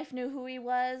ex-wife knew who he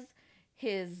was.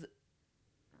 His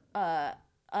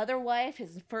other wife,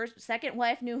 his second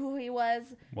wife knew who he was.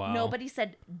 Wow. Nobody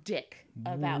said dick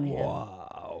about him.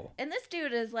 Wow. And this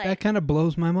dude is That kind of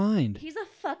blows my mind. he's a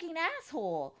fucking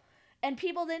asshole. And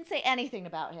people didn't say anything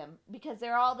about him because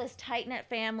they're all this tight-knit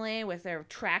family with their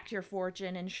track your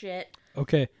fortune and shit.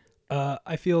 Okay.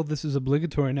 I feel this is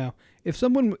obligatory now. If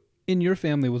someone in your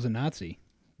family was a Nazi,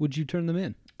 would you turn them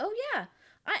in? Oh, yeah.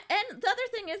 And the other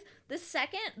thing is, the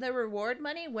second the reward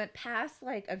money went past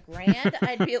 $1,000,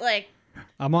 I'd be like,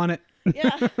 I'm on it.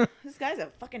 yeah, this guy's a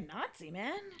fucking Nazi,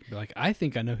 man. Be like, I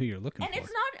think I know who you're looking And for.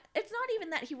 it's not even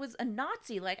that he was a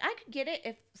Nazi. Like, I could get it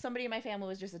if somebody in my family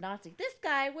was just a Nazi. This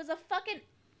guy was a fucking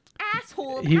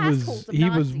asshole of assholes of he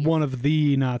Nazis. was one of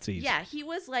the Nazis. Yeah, he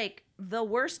was like the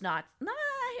worst Nazi. Nah,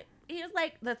 he was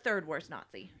like the third worst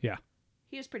Nazi. Yeah.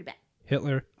 He was pretty bad.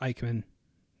 Hitler, Eichmann,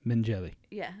 Mengele.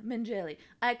 Yeah, Mengele.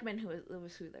 Eichmann, who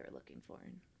was who they were looking for.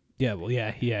 Yeah, well,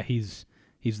 yeah, he's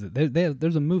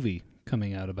there's a movie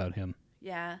coming out about him,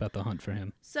 Yeah. about the hunt for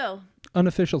him. So,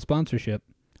 Unofficial sponsorship,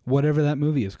 whatever that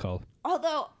movie is called.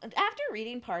 although after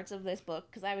reading parts of this book,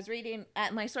 because I was reading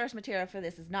my source material for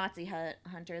this is Nazi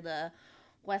Hunter, the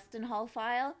Westenhall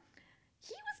file.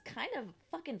 He was kind of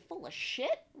fucking full of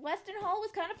shit. Westenhall was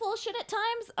kind of full of shit at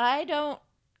times.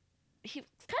 He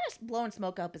was kind of blowing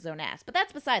smoke up his own ass, but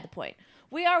that's beside the point.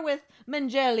 We are with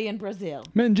Mengele in Brazil.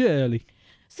 Mengele.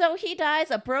 So he dies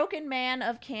a broken man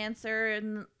of cancer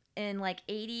in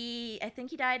 80. I think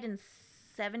he died in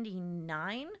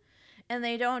 79, and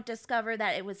they don't discover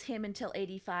that it was him until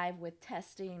 85 with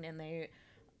testing, and they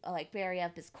bury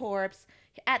up his corpse.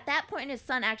 At that point, his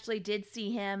son actually did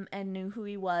see him and knew who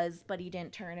he was, but he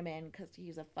didn't turn him in because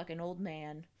he's a fucking old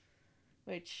man,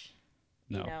 which.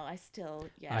 No. I still,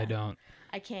 I don't.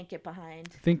 I can't get behind.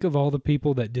 Think of all the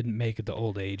people that didn't make it to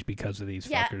old age because of these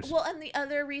fuckers. Well, and the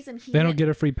other reason They don't get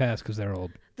a free pass because they're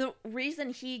old. the reason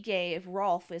he gave,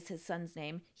 Rolf is his son's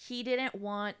name, he didn't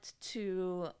want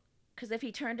to, because if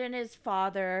he turned in his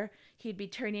father, he'd be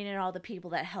turning in all the people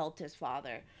that helped his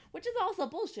father, which is also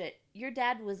bullshit. Your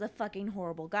dad was a fucking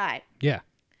horrible guy. Yeah.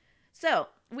 So,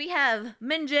 we have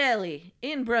Mengele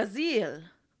in Brazil,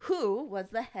 who was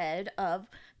the head of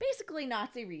basically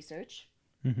Nazi research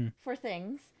for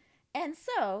things. And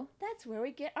so, that's where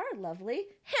we get our lovely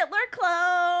Hitler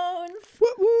clones.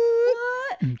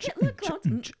 What? Hitler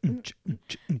clones.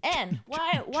 And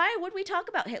why would we talk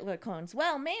about Hitler clones?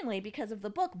 Well, mainly because of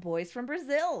the book Boys from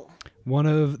Brazil. One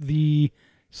of the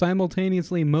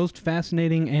simultaneously most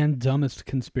fascinating and dumbest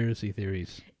conspiracy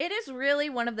theories. It is really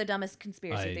one of the dumbest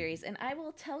conspiracy theories, and I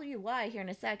will tell you why here in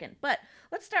a second. But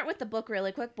let's start with the book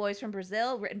really quick. Boys from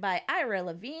Brazil, written by Ira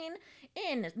Levine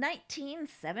in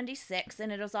 1976,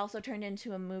 and it was also turned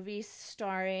into a movie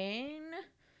starring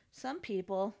some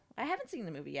people. I haven't seen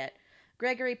the movie yet.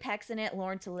 Gregory Peck's in it,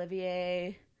 Laurence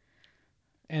Olivier.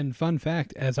 And fun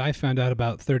fact, as I found out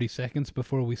about 30 seconds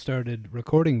before we started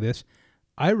recording this,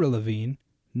 Ira Levine,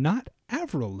 not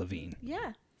Avril Lavigne.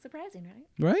 Yeah, surprising,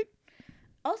 right? Right?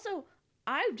 Also,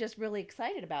 I'm just really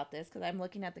excited about this because I'm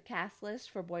looking at the cast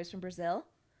list for Boys from Brazil.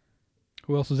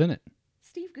 Who else is in it?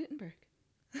 Steve Guttenberg.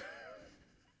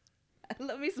 I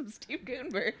love me some Steve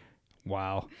Guttenberg.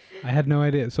 Wow. I had no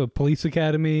idea. So Police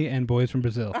Academy and Boys from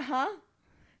Brazil. Uh-huh.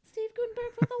 Steve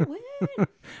Gutenberg for the win.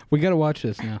 We got to watch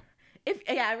this now.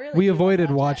 I really We do wanna avoided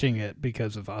watch watching it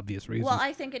because of obvious it. reasons. Well,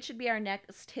 I think it should be our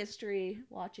next history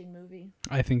watching movie.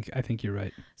 I think you're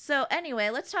right. So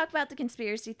anyway, let's talk about the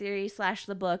conspiracy theory /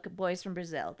 the book Boys from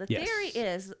Brazil. The Yes. theory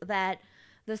is that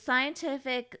the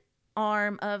scientific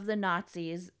arm of the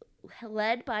Nazis,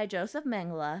 led by Joseph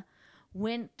Mengele,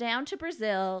 went down to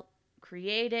Brazil,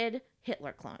 created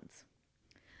Hitler clones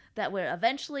that would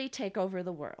eventually take over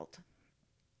the world.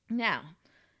 Now,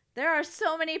 there are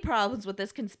so many problems with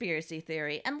this conspiracy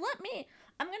theory, and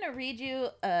I'm going to read you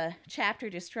a chapter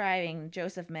describing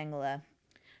Joseph Mengele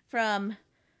from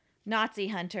Nazi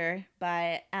Hunter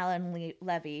by Alan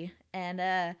Levy,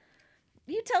 and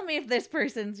you tell me if this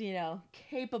person's,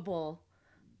 capable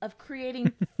of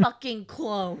creating fucking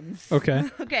clones. Okay.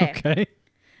 Okay. Okay.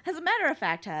 As a matter of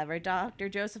fact, however, Dr.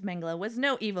 Joseph Mengele was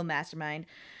no evil mastermind,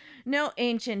 no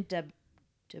ancient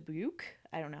Dabuke,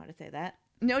 I don't know how to say that,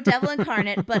 no devil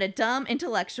incarnate, but a dumb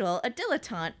intellectual, a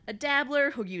dilettante, a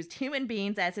dabbler who used human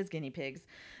beings as his guinea pigs.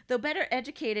 Though better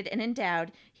educated and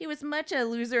endowed, he was much a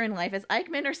loser in life as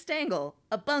Eichmann or Stengel,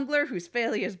 a bungler whose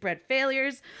failures bred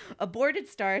failures, aborted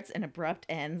starts and abrupt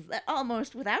ends that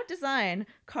almost without design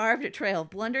carved a trail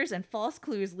of blunders and false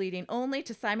clues leading only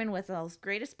to Simon Wiesel's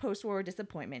greatest post-war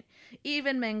disappointment.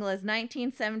 Even Mengele's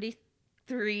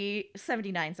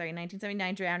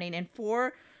 1979 drowning in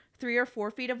 3 or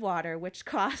 4 feet of water, which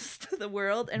cost the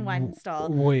world and Weinstall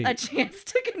Wait. a chance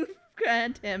to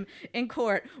confront him in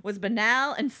court, was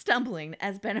banal and stumbling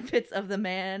as benefits of the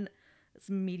man's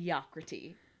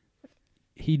mediocrity.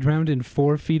 He drowned in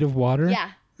 4 feet of water?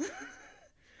 Yeah.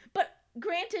 But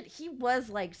granted, he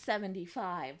was like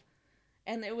 75.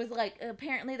 And it was like,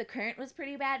 apparently the current was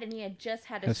pretty bad, and he had just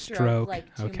had a stroke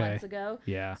like 2 months ago.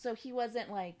 Yeah. So he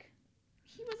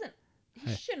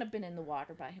shouldn't have been in the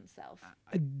water by himself.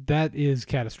 That is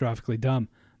catastrophically dumb.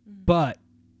 But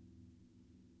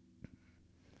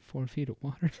 4 feet of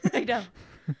water? I know.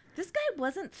 This guy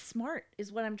wasn't smart,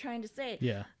 is what I'm trying to say.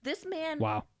 Yeah. This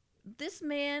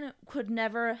man could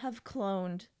never have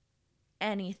cloned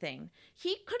anything.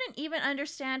 He couldn't even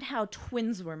understand how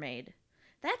twins were made.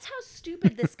 That's how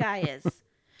stupid this guy is.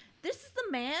 This is the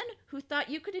man who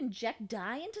thought you could inject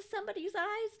dye into somebody's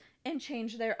eyes and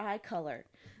change their eye color.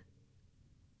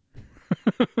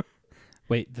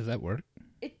 Wait, does that work?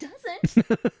 It doesn't.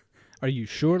 Are you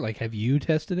sure? Like, have you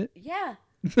tested it? Yeah.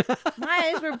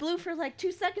 My eyes were blue for like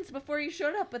 2 seconds before you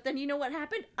showed up, but then you know what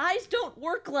happened? Eyes don't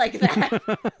work like that.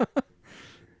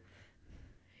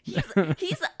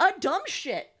 He's a dumb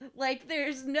shit. Like,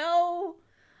 there's no...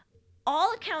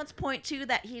 All accounts point to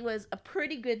that he was a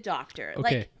pretty good doctor.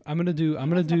 Okay, like, I'm gonna do a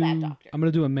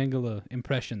Mengele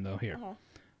impression though here.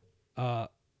 Uh-huh.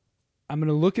 I'm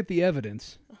gonna look at the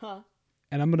evidence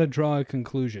and I'm gonna draw a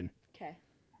conclusion. Okay.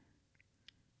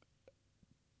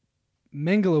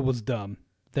 Mengele was dumb,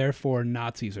 therefore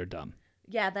Nazis are dumb.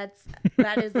 Yeah, that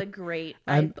is a great.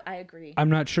 I agree.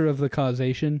 I'm not sure of the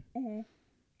causation,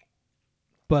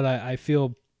 but I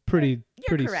feel pretty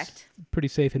correct. Pretty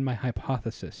safe in my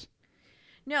hypothesis.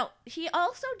 No, he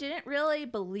also didn't really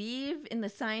believe in the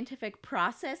scientific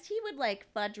process. He would like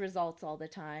fudge results all the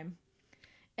time.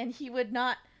 And he would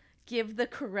not give the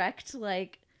correct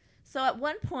so at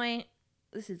one point,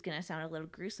 this is going to sound a little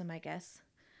gruesome, I guess.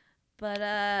 But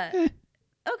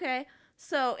okay.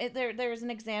 So there's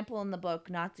an example in the book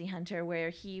Nazi Hunter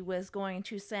where he was going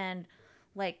to send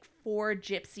 4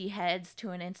 gypsy heads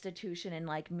to an institution in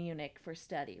Munich for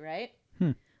study, right?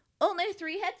 Only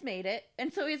 3 heads made it.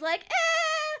 And so he's like,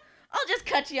 I'll just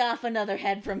cut you off another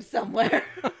head from somewhere.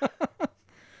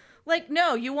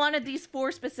 No, you wanted these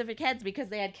 4 specific heads because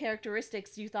they had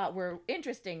characteristics you thought were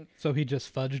interesting. So he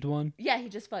just fudged one? Yeah, he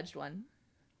just fudged one.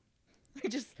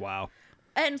 Wow.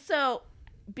 And so,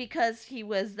 because he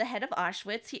was the head of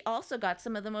Auschwitz, he also got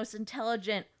some of the most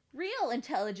real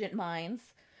intelligent minds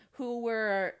who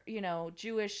were,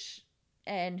 Jewish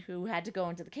and who had to go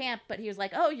into the camp. But he was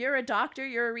like, oh, you're a doctor,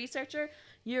 you're a researcher,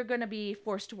 you're going to be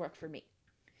forced to work for me.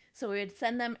 So he would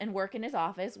send them and work in his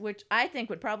office, which I think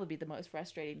would probably be the most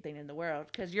frustrating thing in the world.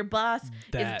 Because your boss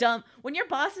is dumb. When your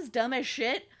boss is dumb as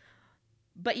shit,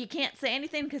 but you can't say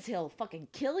anything because he'll fucking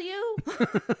kill you.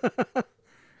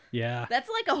 Yeah. That's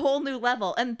a whole new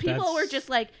level. And people were just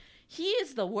like, he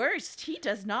is the worst. He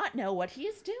does not know what he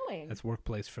is doing. That's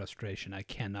workplace frustration I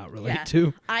cannot relate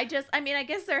to. I guess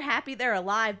they're happy they're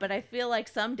alive, but I feel like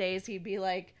some days he'd be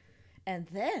like, and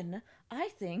then I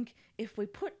think if we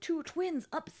put 2 twins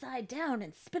upside down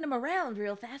and spin them around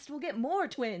real fast, we'll get more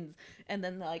twins. And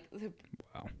then, wow.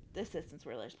 The assistants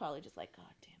were probably just like, God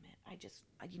damn it.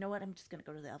 you know what? I'm just gonna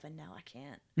go to the oven now.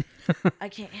 I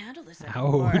can't handle this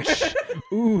anymore. Ouch.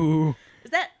 Ooh.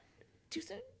 Is that too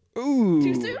soon? Ooh.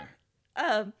 Too soon?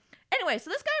 Anyway, so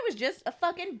this guy was just a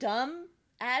fucking dumb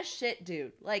as shit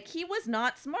dude. Like, he was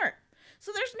not smart.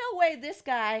 So there's no way this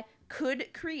guy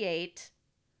could create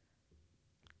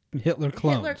Hitler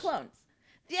clones. Hitler clones.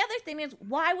 The other thing is,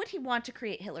 why would he want to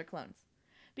create Hitler clones?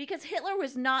 Because Hitler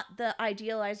was not the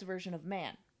idealized version of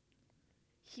man.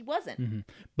 He wasn't. Mm-hmm.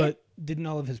 But didn't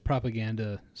all of his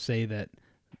propaganda say that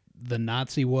the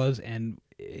Nazi was, and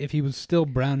if he was still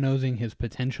brown-nosing his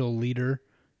potential leader,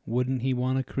 wouldn't he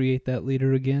want to create that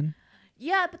leader again?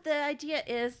 Yeah, but the idea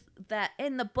is that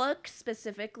in the book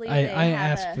specifically, I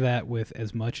asked that with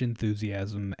as much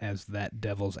enthusiasm as that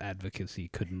devil's advocacy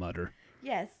could mutter.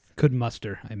 Yes. Could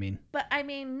muster, I mean. But I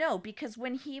mean, no, because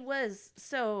when he was,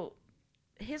 so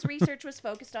his research was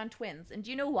focused on twins. And do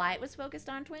you know why it was focused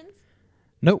on twins?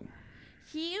 Nope.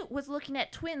 He was looking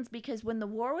at twins because when the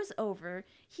war was over,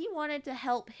 he wanted to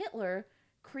help Hitler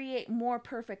create more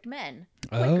perfect men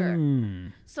quicker.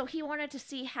 Oh. So he wanted to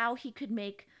see how he could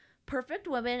make perfect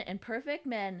women and perfect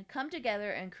men come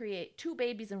together and create 2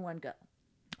 babies in one go.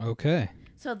 Okay.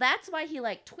 So that's why he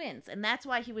liked twins, and that's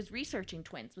why he was researching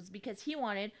twins, was because he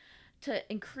wanted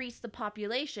to increase the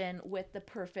population with the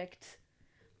perfect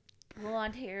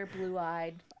blonde hair,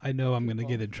 blue-eyed. I know I'm going to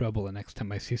get in trouble the next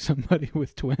time I see somebody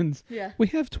with twins. Yeah. We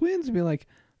have twins and be like,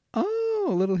 oh,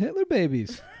 little Hitler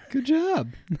babies. Good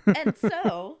job. And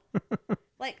so,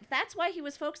 like, that's why he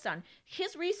was focused on.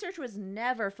 His research was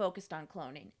never focused on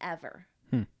cloning, ever.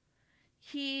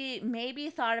 He maybe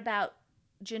thought about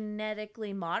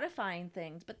genetically modifying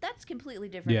things, but that's completely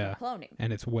different from cloning.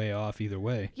 And it's way off either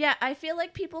way. Yeah, I feel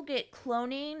like people get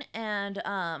cloning and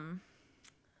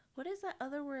what is that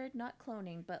other word? Not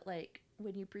cloning, but like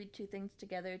when you breed 2 things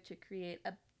together to create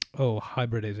a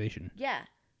Hybridization. Yeah.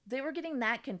 They were getting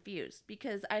that confused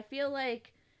because I feel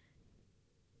like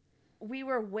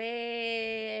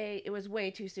it was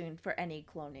way too soon for any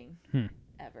cloning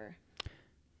ever.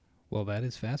 Well, that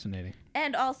is fascinating.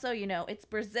 And also, you know, it's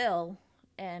Brazil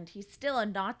and he's still a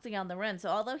Nazi on the run. So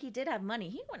although he did have money,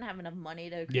 he wouldn't have enough money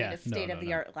to create a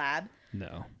state-of-the-art lab.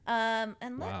 No.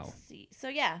 And let's see. So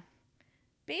yeah,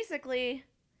 basically,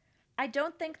 I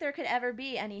don't think there could ever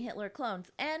be any Hitler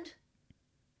clones. And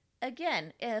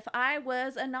again, if I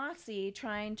was a Nazi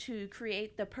trying to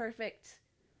create the perfect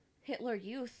Hitler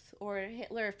youth or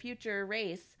Hitler future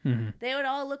race, they would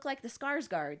all look like the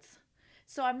Skarsgårds.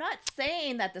 So I'm not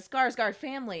saying that the Skarsgård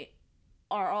family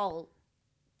are all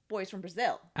boys from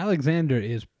Brazil. Alexander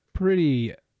is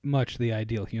pretty much the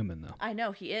ideal human, though. I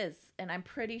know he is, and I'm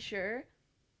pretty sure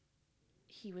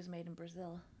he was made in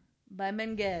Brazil by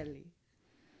Mengele.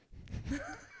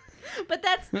 But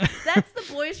that's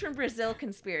the boys from Brazil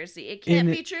conspiracy. It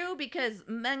can't be true because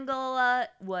Mengele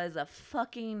was a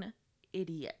fucking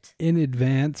idiot. In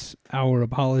advance, our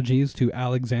apologies to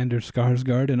Alexander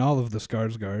Skarsgård and all of the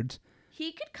Skarsgårds.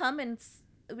 He could come and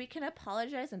we can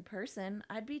apologize in person.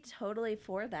 I'd be totally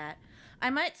for that. I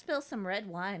might spill some red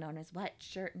wine on his white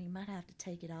shirt and he might have to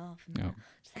take it off. And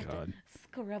just have to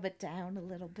scrub it down a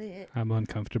little bit. I'm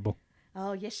uncomfortable.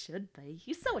 Oh, you should be.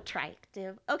 He's so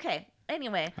attractive. Okay,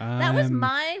 anyway, that was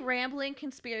my rambling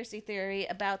conspiracy theory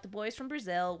about the boys from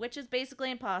Brazil, which is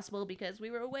basically impossible because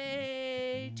we were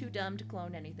way too dumb to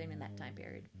clone anything in that time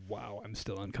period. Wow, I'm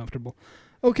still uncomfortable.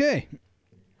 Okay.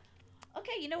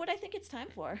 Okay, you know what I think it's time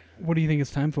for? What do you think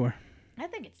it's time for? I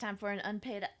think it's time for an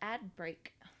unpaid ad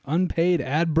break. Unpaid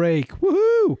ad break.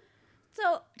 Woohoo!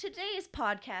 So, today's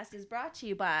podcast is brought to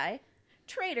you by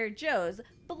Trader Joe's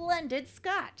Blended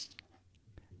Scotch.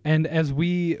 And as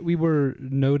we were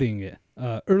noting it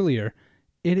earlier,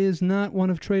 it is not one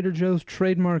of Trader Joe's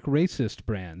trademark racist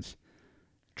brands.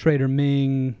 Trader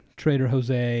Ming, Trader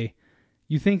Jose.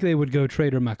 You think they would go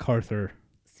Trader MacArthur.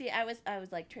 See, I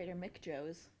was like Trader Mick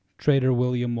Joe's. Trader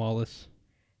William Wallace.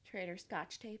 Trader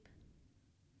Scotch Tape.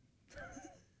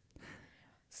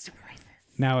 Super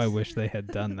racist. Now I wish they had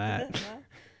done that.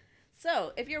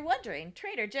 So, if you're wondering,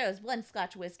 Trader Joe's Blend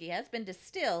Scotch whiskey has been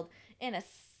distilled in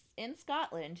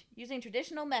Scotland using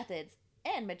traditional methods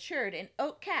and matured in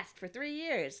oak cask for 3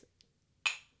 years.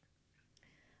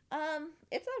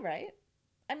 It's all right.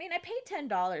 I mean, I paid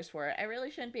 $10 for it. I really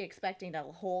shouldn't be expecting a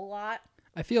whole lot.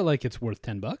 I feel like it's worth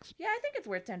 $10. Yeah, I think it's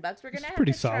worth $10. We're gonna have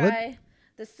pretty to solid. try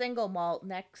the single malt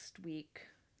next week.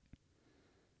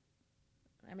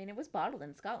 I mean, it was bottled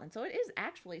in Scotland, so it is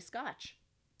actually Scotch.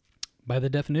 By the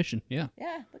definition, yeah.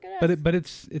 Yeah, look at us. But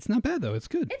it's not bad though. It's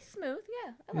good. It's smooth.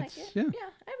 Yeah, I like it. Yeah. Yeah,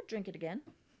 I would drink it again.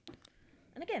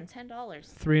 And again, $10.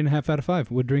 3.5 out of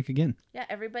 5 would drink again. Yeah,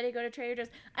 everybody go to Trader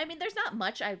Joe's. I mean, there's not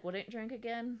much I wouldn't drink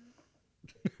again.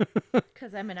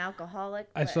 Because I'm an alcoholic.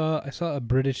 I saw a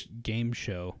British game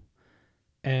show,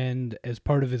 and as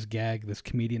part of his gag, this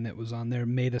comedian that was on there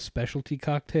made a specialty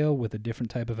cocktail with a different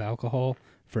type of alcohol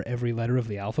for every letter of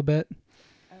the alphabet.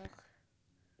 Ugh.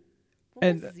 What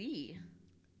And was Z?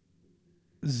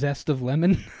 zest of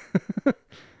lemon,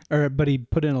 but he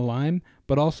put in a lime.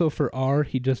 But also for R,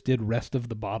 he just did rest of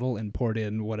the bottle and poured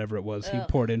in whatever it was he Ugh.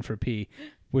 poured in for P,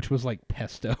 which was like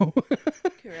pesto.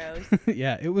 Gross.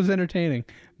 Yeah, it was entertaining.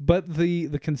 But the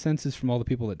consensus from all the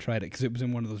people that tried it, because it was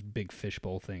in one of those big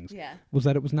fishbowl things, Yeah. was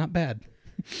that it was not bad.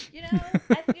 You know,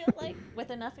 I feel like with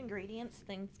enough ingredients,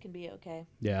 things can be okay.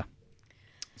 Yeah.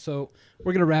 So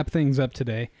we're going to wrap things up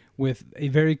today with a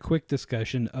very quick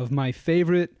discussion of my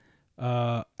favorite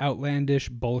outlandish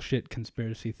bullshit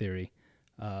conspiracy theory,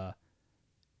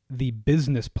 the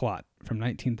business plot from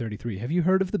 1933. Have you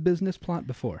heard of the business plot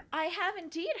before? I have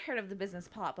indeed heard of the business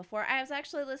plot before. I was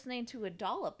actually listening to a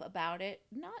dollop about it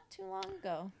not too long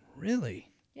ago. Really?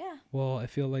 Yeah. Well, I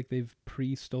feel like they've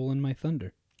pre-stolen my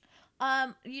thunder.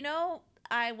 You know,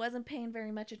 I wasn't paying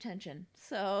very much attention,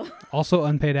 so Also,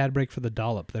 unpaid ad break for the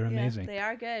dollop. They're yeah, amazing. they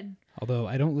are good. Although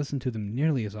I don't listen to them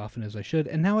nearly as often as I should,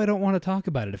 and now I don't want to talk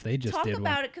about it if they just Talk did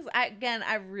about it because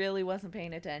I really wasn't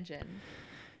paying attention.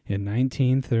 in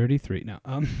 1933. No,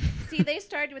 See, they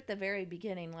started with the very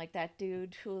beginning, like that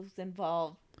dude who was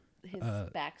involved, his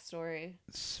backstory.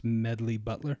 Smedley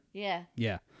Butler. Yeah,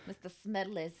 Yeah. Mr.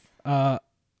 Smedley's.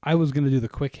 I was gonna do the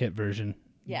quick hit version.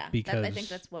 Yeah, because I think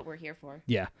that's what we're here for.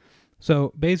 Yeah.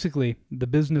 So basically, the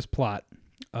business plot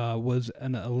was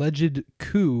an alleged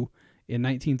coup in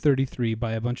 1933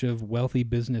 by a bunch of wealthy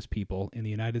business people in the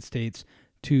United States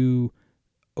to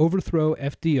overthrow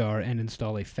FDR and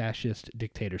install a fascist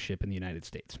dictatorship in the United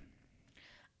States.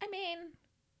 I mean,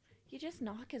 you just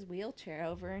knock his wheelchair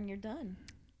over and you're done.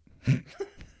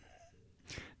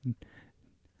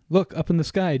 Look, up in the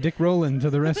sky, Dick Rowland to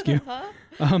the rescue.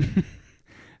 Huh?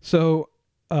 So,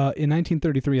 in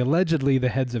 1933, allegedly the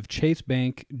heads of Chase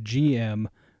Bank, GM,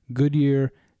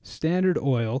 Goodyear, Standard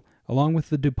Oil, along with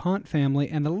the DuPont family,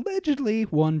 and allegedly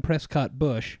one Prescott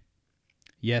Bush,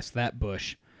 yes, that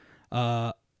Bush,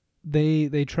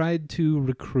 they tried to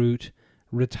recruit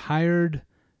retired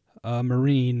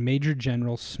Marine Major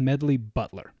General Smedley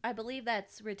Butler. I believe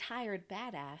that's retired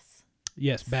badass.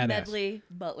 Yes, badass. Smedley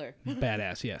Butler.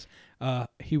 Badass, yes.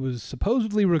 He was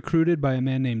supposedly recruited by a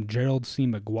man named Gerald C.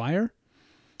 McGuire.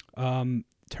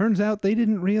 Turns out they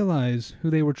didn't realize who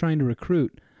they were trying to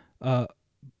recruit.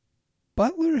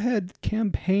 Butler had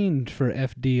campaigned for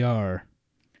FDR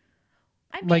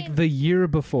I mean, like the year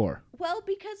before. well,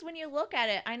 because when you look at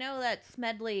it, I know that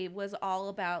Smedley was all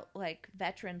about like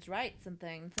veterans' rights and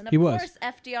things, and of He was. course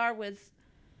FDR was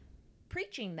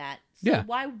preaching that. So Yeah.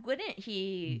 why wouldn't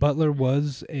he? Butler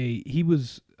was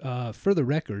for the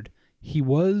record, he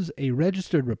was a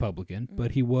registered Republican,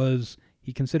 but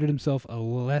he considered himself a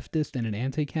leftist and an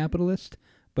anti-capitalist,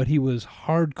 but he was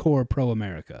hardcore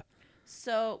pro-America.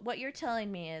 So what you're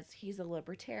telling me is he's a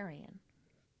libertarian.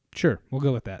 Sure, we'll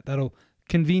go with that. That'll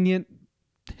convenient,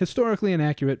 historically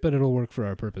inaccurate, but it'll work for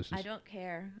our purposes. I don't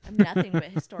care. I'm nothing but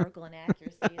historical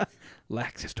inaccuracies.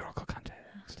 Lacks historical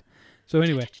context. So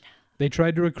anyway, they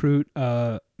tried to recruit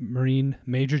Marine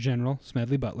Major General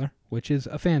Smedley Butler, which is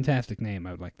a fantastic name.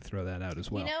 I would like to throw that out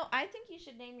as well. You know, I think you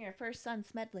should name your first son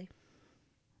Smedley.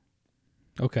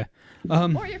 Okay.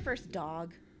 Or your first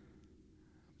dog.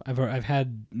 I've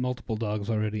had multiple dogs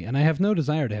already, and I have no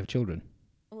desire to have children.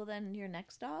 Well, then your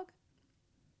next dog?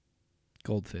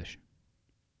 Goldfish.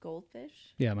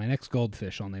 Goldfish? Yeah, my next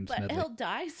goldfish I'll name But Smedley. he'll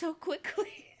die so quickly.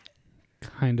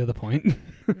 Kind of the point.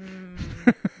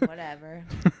 Whatever.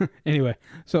 Anyway,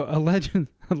 so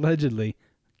allegedly,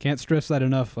 can't stress that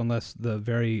enough unless the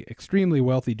very extremely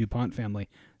wealthy DuPont family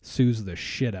sues the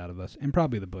shit out of us, and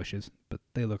probably the Bushes, but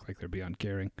they look like they're beyond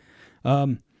caring.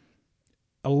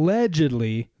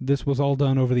 Allegedly, this was all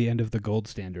done over the end of the gold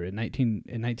standard in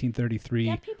 1933.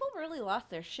 Yeah, people really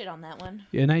lost their shit on that one.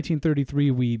 In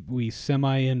 1933, we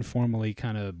semi-informally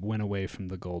kind of went away from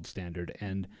the gold standard,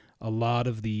 and a lot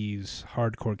of these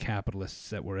hardcore capitalists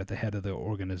that were at the head of the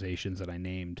organizations that I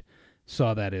named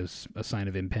saw that as a sign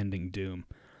of impending doom.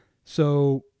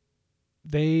 So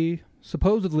they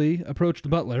supposedly approached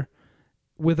Butler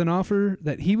with an offer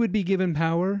that he would be given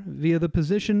power via the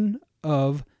position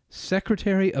of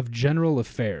Secretary of General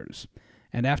Affairs,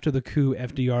 and after the coup,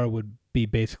 FDR would be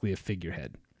basically a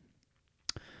figurehead.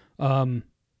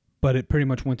 But it pretty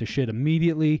much went to shit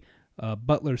immediately.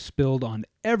 Butler spilled on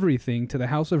everything to the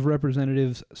House of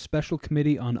Representatives Special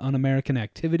Committee on Un-American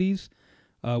Activities,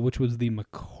 which was the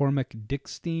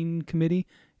McCormick-Dickstein Committee.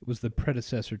 It was the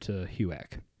predecessor to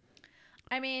HUAC.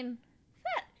 I mean,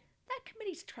 that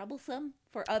committee's troublesome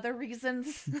for other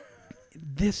reasons.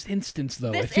 This instance, though,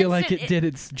 I This feel like instant- it did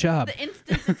its job. The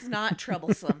instance, it's not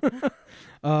troublesome.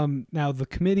 Now, the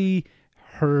committee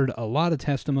heard a lot of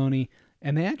testimony,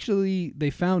 and they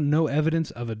found no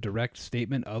evidence of a direct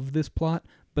statement of this plot,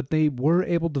 but they were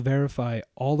able to verify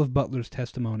all of Butler's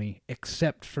testimony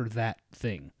except for that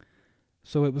thing.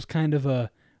 So it was kind of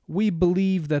we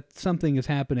believe that something is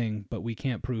happening, but we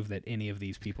can't prove that any of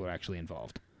these people are actually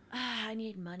involved. I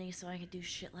need money so I can do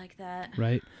shit like that.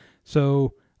 Right?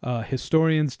 So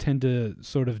historians tend to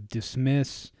sort of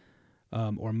dismiss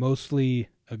or mostly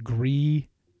agree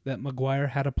that McGuire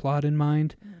had a plot in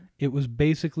mind. Mhm. It was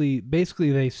basically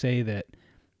they say that,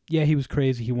 yeah, he was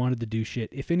crazy. He wanted to do shit.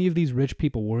 If any of these rich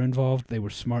people were involved, they were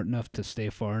smart enough to stay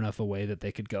far enough away that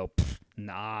they could go,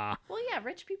 nah. Well, yeah,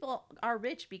 rich people are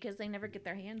rich because they never get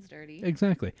their hands dirty.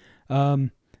 Exactly.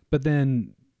 But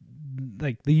then,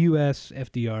 like, the U.S.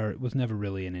 FDR was never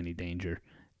really in any danger,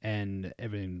 and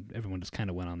everyone just kind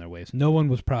of went on their ways. No one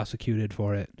was prosecuted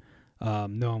for it. No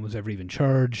one was ever even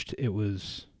charged. It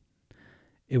was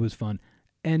fun.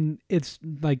 And it's,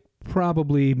 like,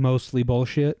 probably mostly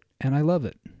bullshit, and I love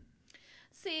it.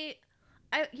 See,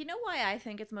 you know why I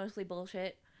think it's mostly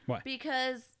bullshit? Why?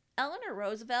 Because Eleanor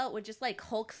Roosevelt would just like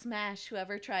Hulk smash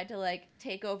whoever tried to like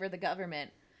take over the government.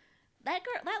 That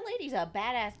lady's a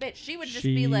badass bitch. She would just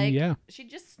be like, she'd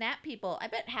just snap people. I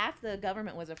bet half the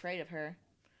government was afraid of her,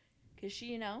 because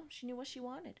she knew what she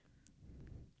wanted.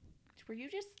 Were you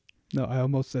just? No, I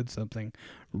almost said something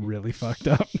really fucked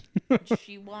up.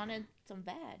 She wanted some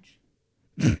badge.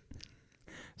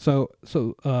 So,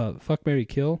 fuck, marry,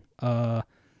 kill. Well,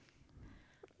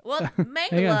 Hang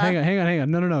Mangala.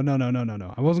 on.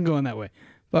 No. I wasn't going that way.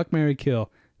 Fuck, marry,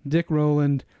 kill. Dick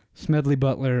Rowland, Smedley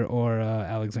Butler, or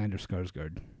Alexander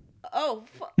Skarsgård. Oh,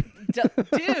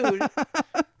 dude.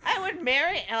 I would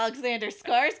marry Alexander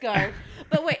Skarsgård.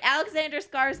 But wait, Alexander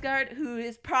Skarsgård, who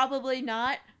is probably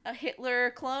not a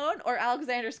Hitler clone, or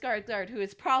Alexander Skarsgård, who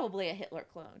is probably a Hitler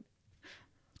clone?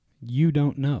 You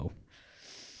don't know.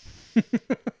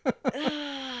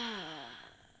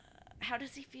 How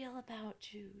does he feel about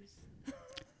Jews?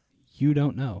 You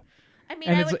don't know. I mean,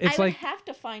 And I it's would like- have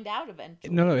to find out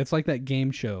eventually. No, it's like that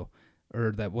game show,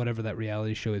 or that whatever that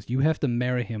reality show is. You have to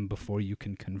marry him before you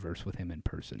can converse with him in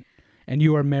person. And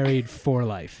you are married for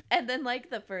life. And then, like,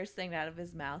 the first thing out of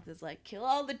his mouth is like, kill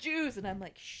all the Jews. And I'm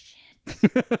like, shit.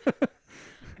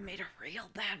 I made a real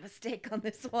bad mistake on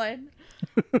this one.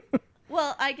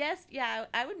 Well, I guess, yeah,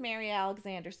 I would marry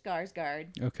Alexander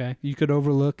Skarsgård. Okay. You could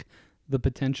overlook the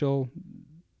potential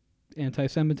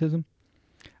anti-Semitism.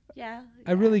 Yeah.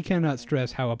 I really cannot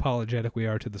stress how apologetic we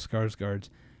are to the Skarsgårds.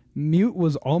 Mute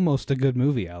was almost a good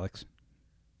movie, Alex.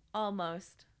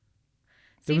 Almost.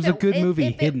 There See, was if a good if- movie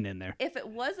if it- hidden in there. If it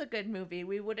was a good movie,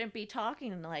 we wouldn't be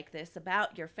talking like this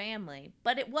about your family.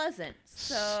 But it wasn't.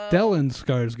 So Stellan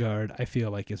Skarsgård, I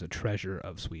feel like, is a treasure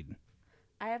of Sweden.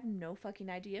 I have no fucking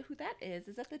idea who that is.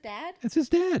 Is that the dad? That's his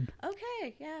dad.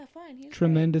 Okay, yeah, fine. He's great.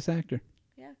 Tremendous actor.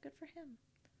 Yeah, good for him.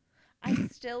 I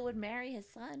still would marry his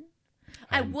son.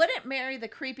 I Um, wouldn't marry the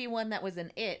creepy one that was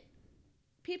in It.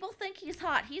 People think he's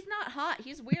hot. He's not hot.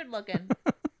 He's weird looking.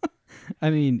 I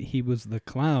mean, he was the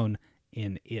clown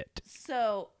in It.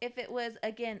 So if it was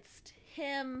against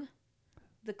him,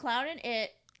 the clown in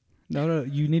It, No,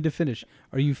 you need to finish.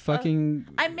 Are you fucking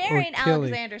I'm or marrying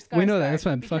killing? Alexander Skarsgård. We know that. That's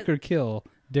fine. because Fuck or kill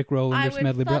Dick Rowland I or would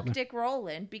Smedley fuck Butler. Dick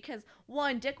Rowland because,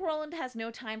 one, Dick Rowland has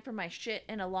no time for my shit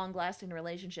in a long-lasting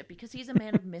relationship because he's a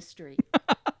man of mystery.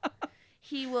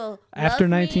 He will After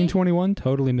love me. 1921,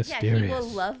 totally Yeah, mysterious. he will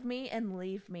love me and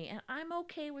leave me, and I'm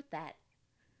okay with that.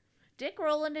 Dick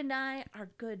Rowland and I are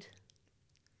good.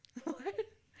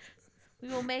 We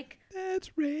will make... That's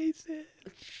racist.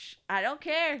 I don't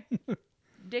care.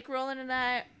 Dick Rowland and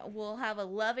I will have a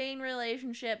loving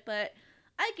relationship, but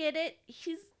I get it.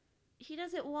 He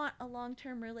doesn't want a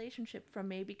long-term relationship from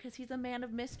me because he's a man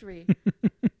of mystery.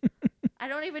 I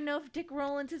don't even know if Dick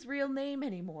Rowland's his real name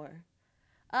anymore.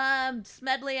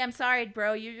 Smedley, I'm sorry,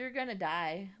 bro. You're gonna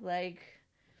die. Like,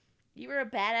 you were a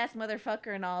badass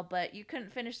motherfucker and all, but you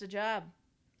couldn't finish the job.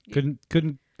 Couldn't get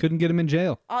him in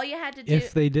jail All you had to do...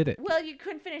 if they did it. Well, you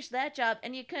couldn't finish that job,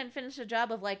 and you couldn't finish the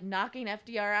job of, like, knocking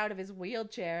FDR out of his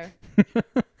wheelchair.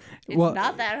 It's Well,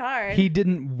 not that hard. He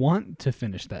didn't want to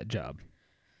finish that job.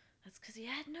 That's because he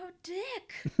had no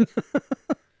dick.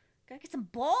 Gotta get some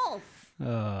balls.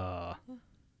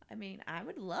 I mean, I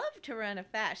would love to run a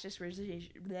fascist regime.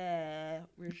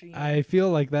 I feel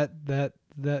like that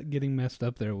getting messed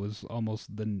up there was almost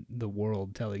the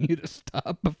world telling you to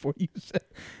stop before you said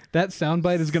that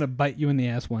soundbite is gonna bite you in the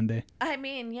ass one day. I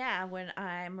mean, yeah, when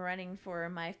I'm running for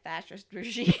my fascist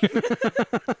regime.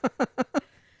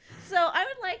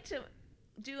 like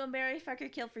to do a marry, fuck, or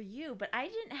kill for you, but I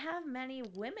didn't have many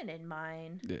women in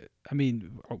mind. I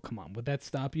mean, oh, come on. Would that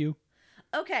stop you?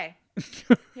 Okay,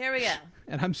 here we go.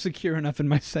 And I'm secure enough in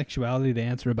my sexuality to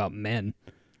answer about men.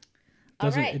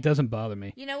 All right. It doesn't bother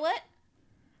me. You know what?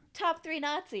 Top 3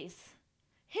 Nazis.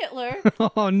 Hitler,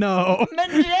 Oh, no.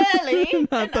 Mengele,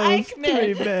 Not and those three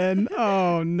Eichmann. men.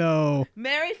 Oh, no.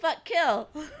 Marry, fuck, kill.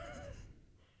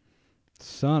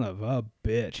 Son of a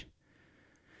bitch.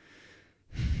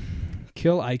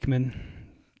 Kill Eichmann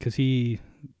because he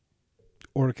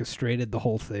orchestrated the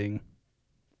whole thing.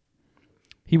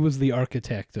 He was the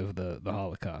architect of the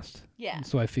Holocaust. Yeah.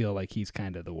 So I feel like he's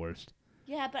kind of the worst.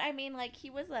 Yeah, but I mean, like, he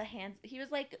was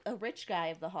like a rich guy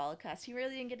of the Holocaust. He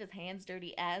really didn't get his hands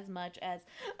dirty as much as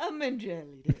a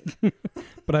Mengele did.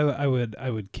 But I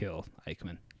would kill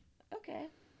Eichmann. Okay.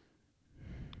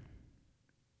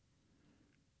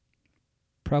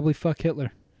 Probably fuck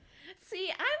Hitler. See,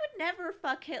 I would never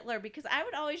fuck Hitler because I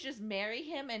would always just marry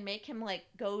him and make him, like,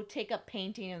 go take up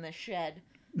painting in the shed.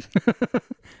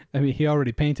 I mean, he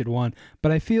already painted one,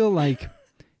 but I feel like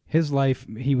his life,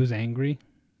 he was angry,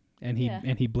 and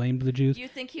he blamed the Jews. You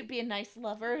think he'd be a nice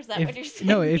lover? Is that If- what you're saying?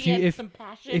 no, He had some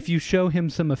passion? If you show him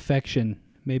some affection,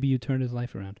 maybe you turn his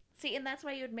life around. See, and that's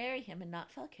why you would marry him and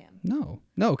not fuck him. No,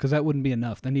 because that wouldn't be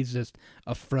enough. Then he's just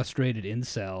a frustrated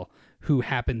incel who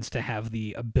happens to have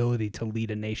the ability to lead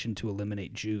a nation to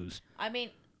eliminate Jews. I mean,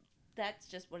 that's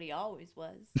just what he always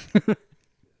was.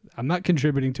 I'm not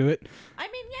contributing to it. I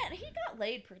mean, yeah, he got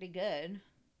laid pretty good.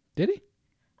 Did he?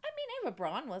 I mean, Eva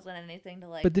Braun wasn't anything to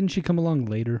like. But didn't she come along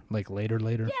later? Like later?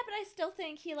 Yeah, but I still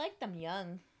think he liked them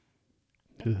young.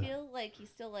 I Ugh. feel like he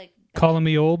still like. Calling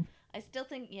me old? I still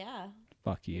think, yeah,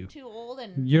 Fuck you. too old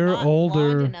and You're not older.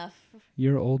 blonde enough.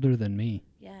 You're older than me.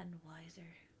 Yeah, and wiser.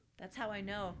 That's how I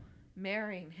know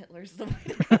marrying Hitler's the way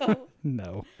to go.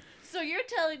 No. So you're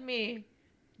telling me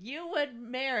you would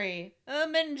marry a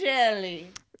Mengele?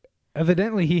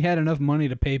 Evidently, he had enough money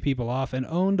to pay people off and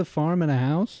owned a farm and a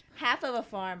house. Half of a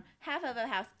farm, half of a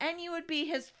house, and you would be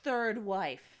his third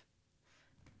wife.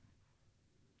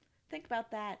 Think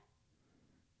about that.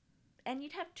 And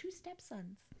you'd have 2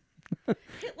 stepsons.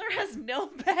 Hitler has no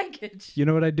baggage. You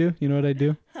know what I'd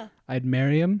do? Huh. I'd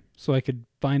marry him so I could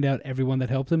find out everyone that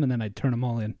helped him, and then I'd turn them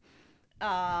all in.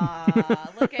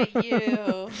 Ah, look at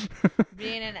you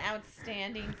being an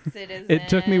outstanding citizen. It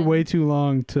took me way too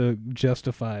long to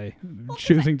justify 'cause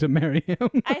choosing to marry him.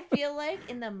 I feel like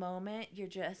in the moment you're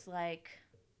just like,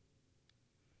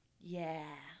 yeah.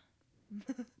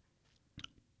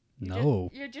 No.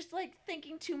 You're just like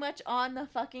thinking too much on the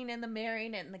fucking and the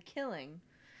marrying and the killing.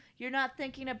 You're not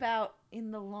thinking about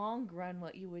in the long run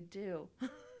what you would do.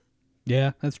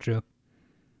 Yeah, that's true.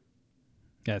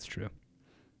 That's true.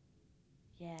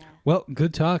 Yeah. Well,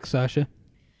 good talk, Sasha.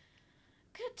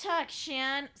 Good talk,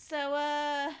 Shan.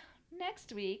 So,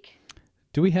 next week,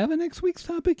 Do we have a next week's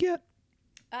topic yet?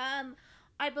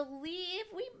 I believe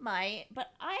we might,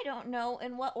 but I don't know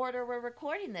in what order we're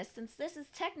recording this, since this is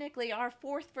technically our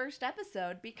first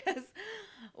episode because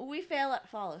we fail at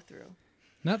follow through.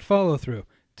 Not follow through.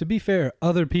 To be fair,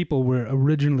 other people were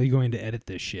originally going to edit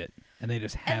this shit, and they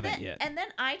just haven't yet. And then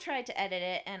I tried to edit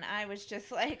it, and I was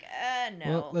just like, no.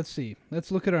 Well, let's see.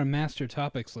 Let's look at our master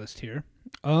topics list here.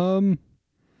 Oh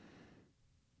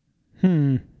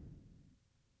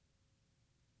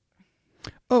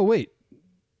wait,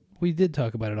 we did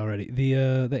talk about it already. The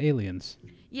aliens.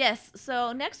 Yes.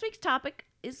 So next week's topic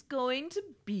is going to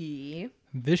be,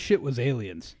 This shit was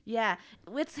aliens. yeah,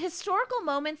 it's historical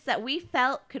moments that we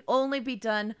felt could only be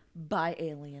done by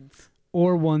aliens.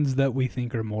 Or ones that we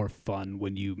think are more fun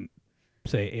when you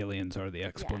say aliens are the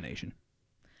explanation.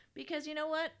 Because you know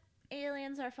what?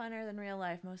 Aliens are funner than real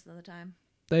life most of the time.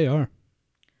 They are.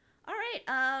 All right.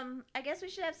 I guess we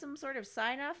should have some sort of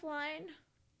sign-off line.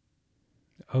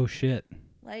 Oh shit.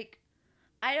 Like,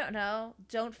 I don't know.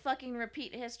 Don't fucking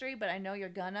repeat history, but I know you're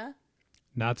gonna.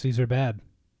 Nazis are bad.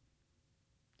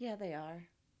 Yeah, they are.